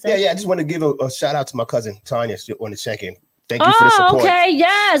something else to say? Yeah. I just want to give a shout out to my cousin, Tanya, on the check-in. Thank you for the support. Okay,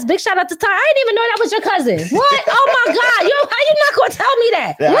 yes. Big shout out to Ty. I didn't even know that was your cousin. What? Oh my God. How you not gonna tell me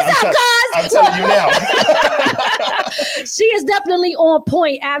that? Yeah, What's up, cuz? I'm telling you now. She is definitely on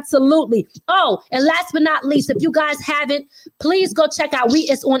point. Absolutely. Oh, and last but not least, if you guys haven't, please go check out.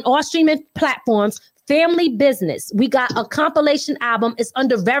 It's on all streaming platforms. Family Business. We got a compilation album. It's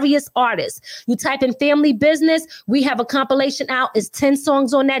under various artists. You type in Family Business. We have a compilation out. It's 10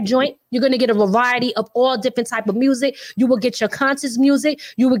 songs on that joint. You're going to get a variety of all different type of music. You will get your conscious music.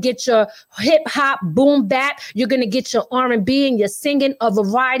 You will get your hip hop, boom bap. You're going to get your R&B and your singing, a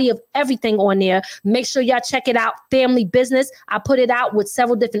variety of everything on there. Make sure y'all check it out. Family Business. I put it out with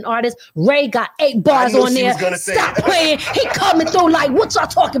several different artists. Ray got 8 bars on there. Stop playing. He coming through like, what y'all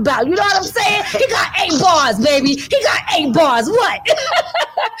talking about? You know what I'm saying? He got 8 bars, baby. He got 8 bars. What?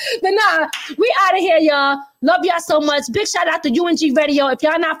 But nah, we out of here, y'all. Love y'all so much. Big shout out to UNG Radio. If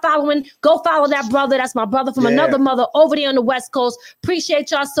y'all not following, go follow that brother. That's my brother from another mother over there on the West Coast.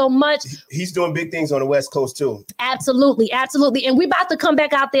 Appreciate y'all so much. He's doing big things on the West Coast too. Absolutely, absolutely. And we about to come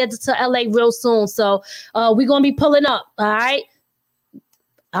back out there to LA real soon. So we're going to be pulling up. All right.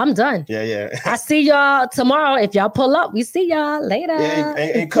 I'm done. Yeah. I see y'all tomorrow. If y'all pull up, we see y'all later. Yeah,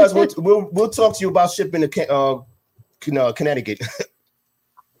 and cuz we'll talk to you about shipping to Connecticut.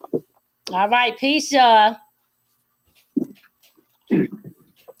 All right, peace, y'all.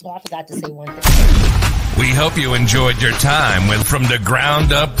 Oh, I forgot to say one thing. We hope you enjoyed your time with From the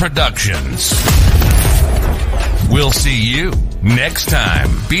Ground Up Productions. We'll see you next time.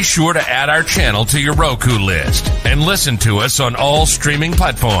 Be sure to add our channel to your Roku list and listen to us on all streaming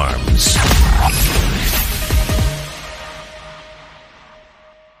platforms.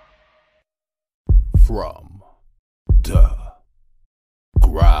 From the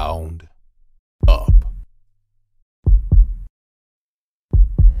ground up.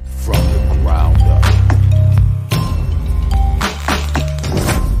 From the ground up.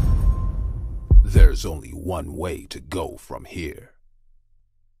 There's only one way to go from here.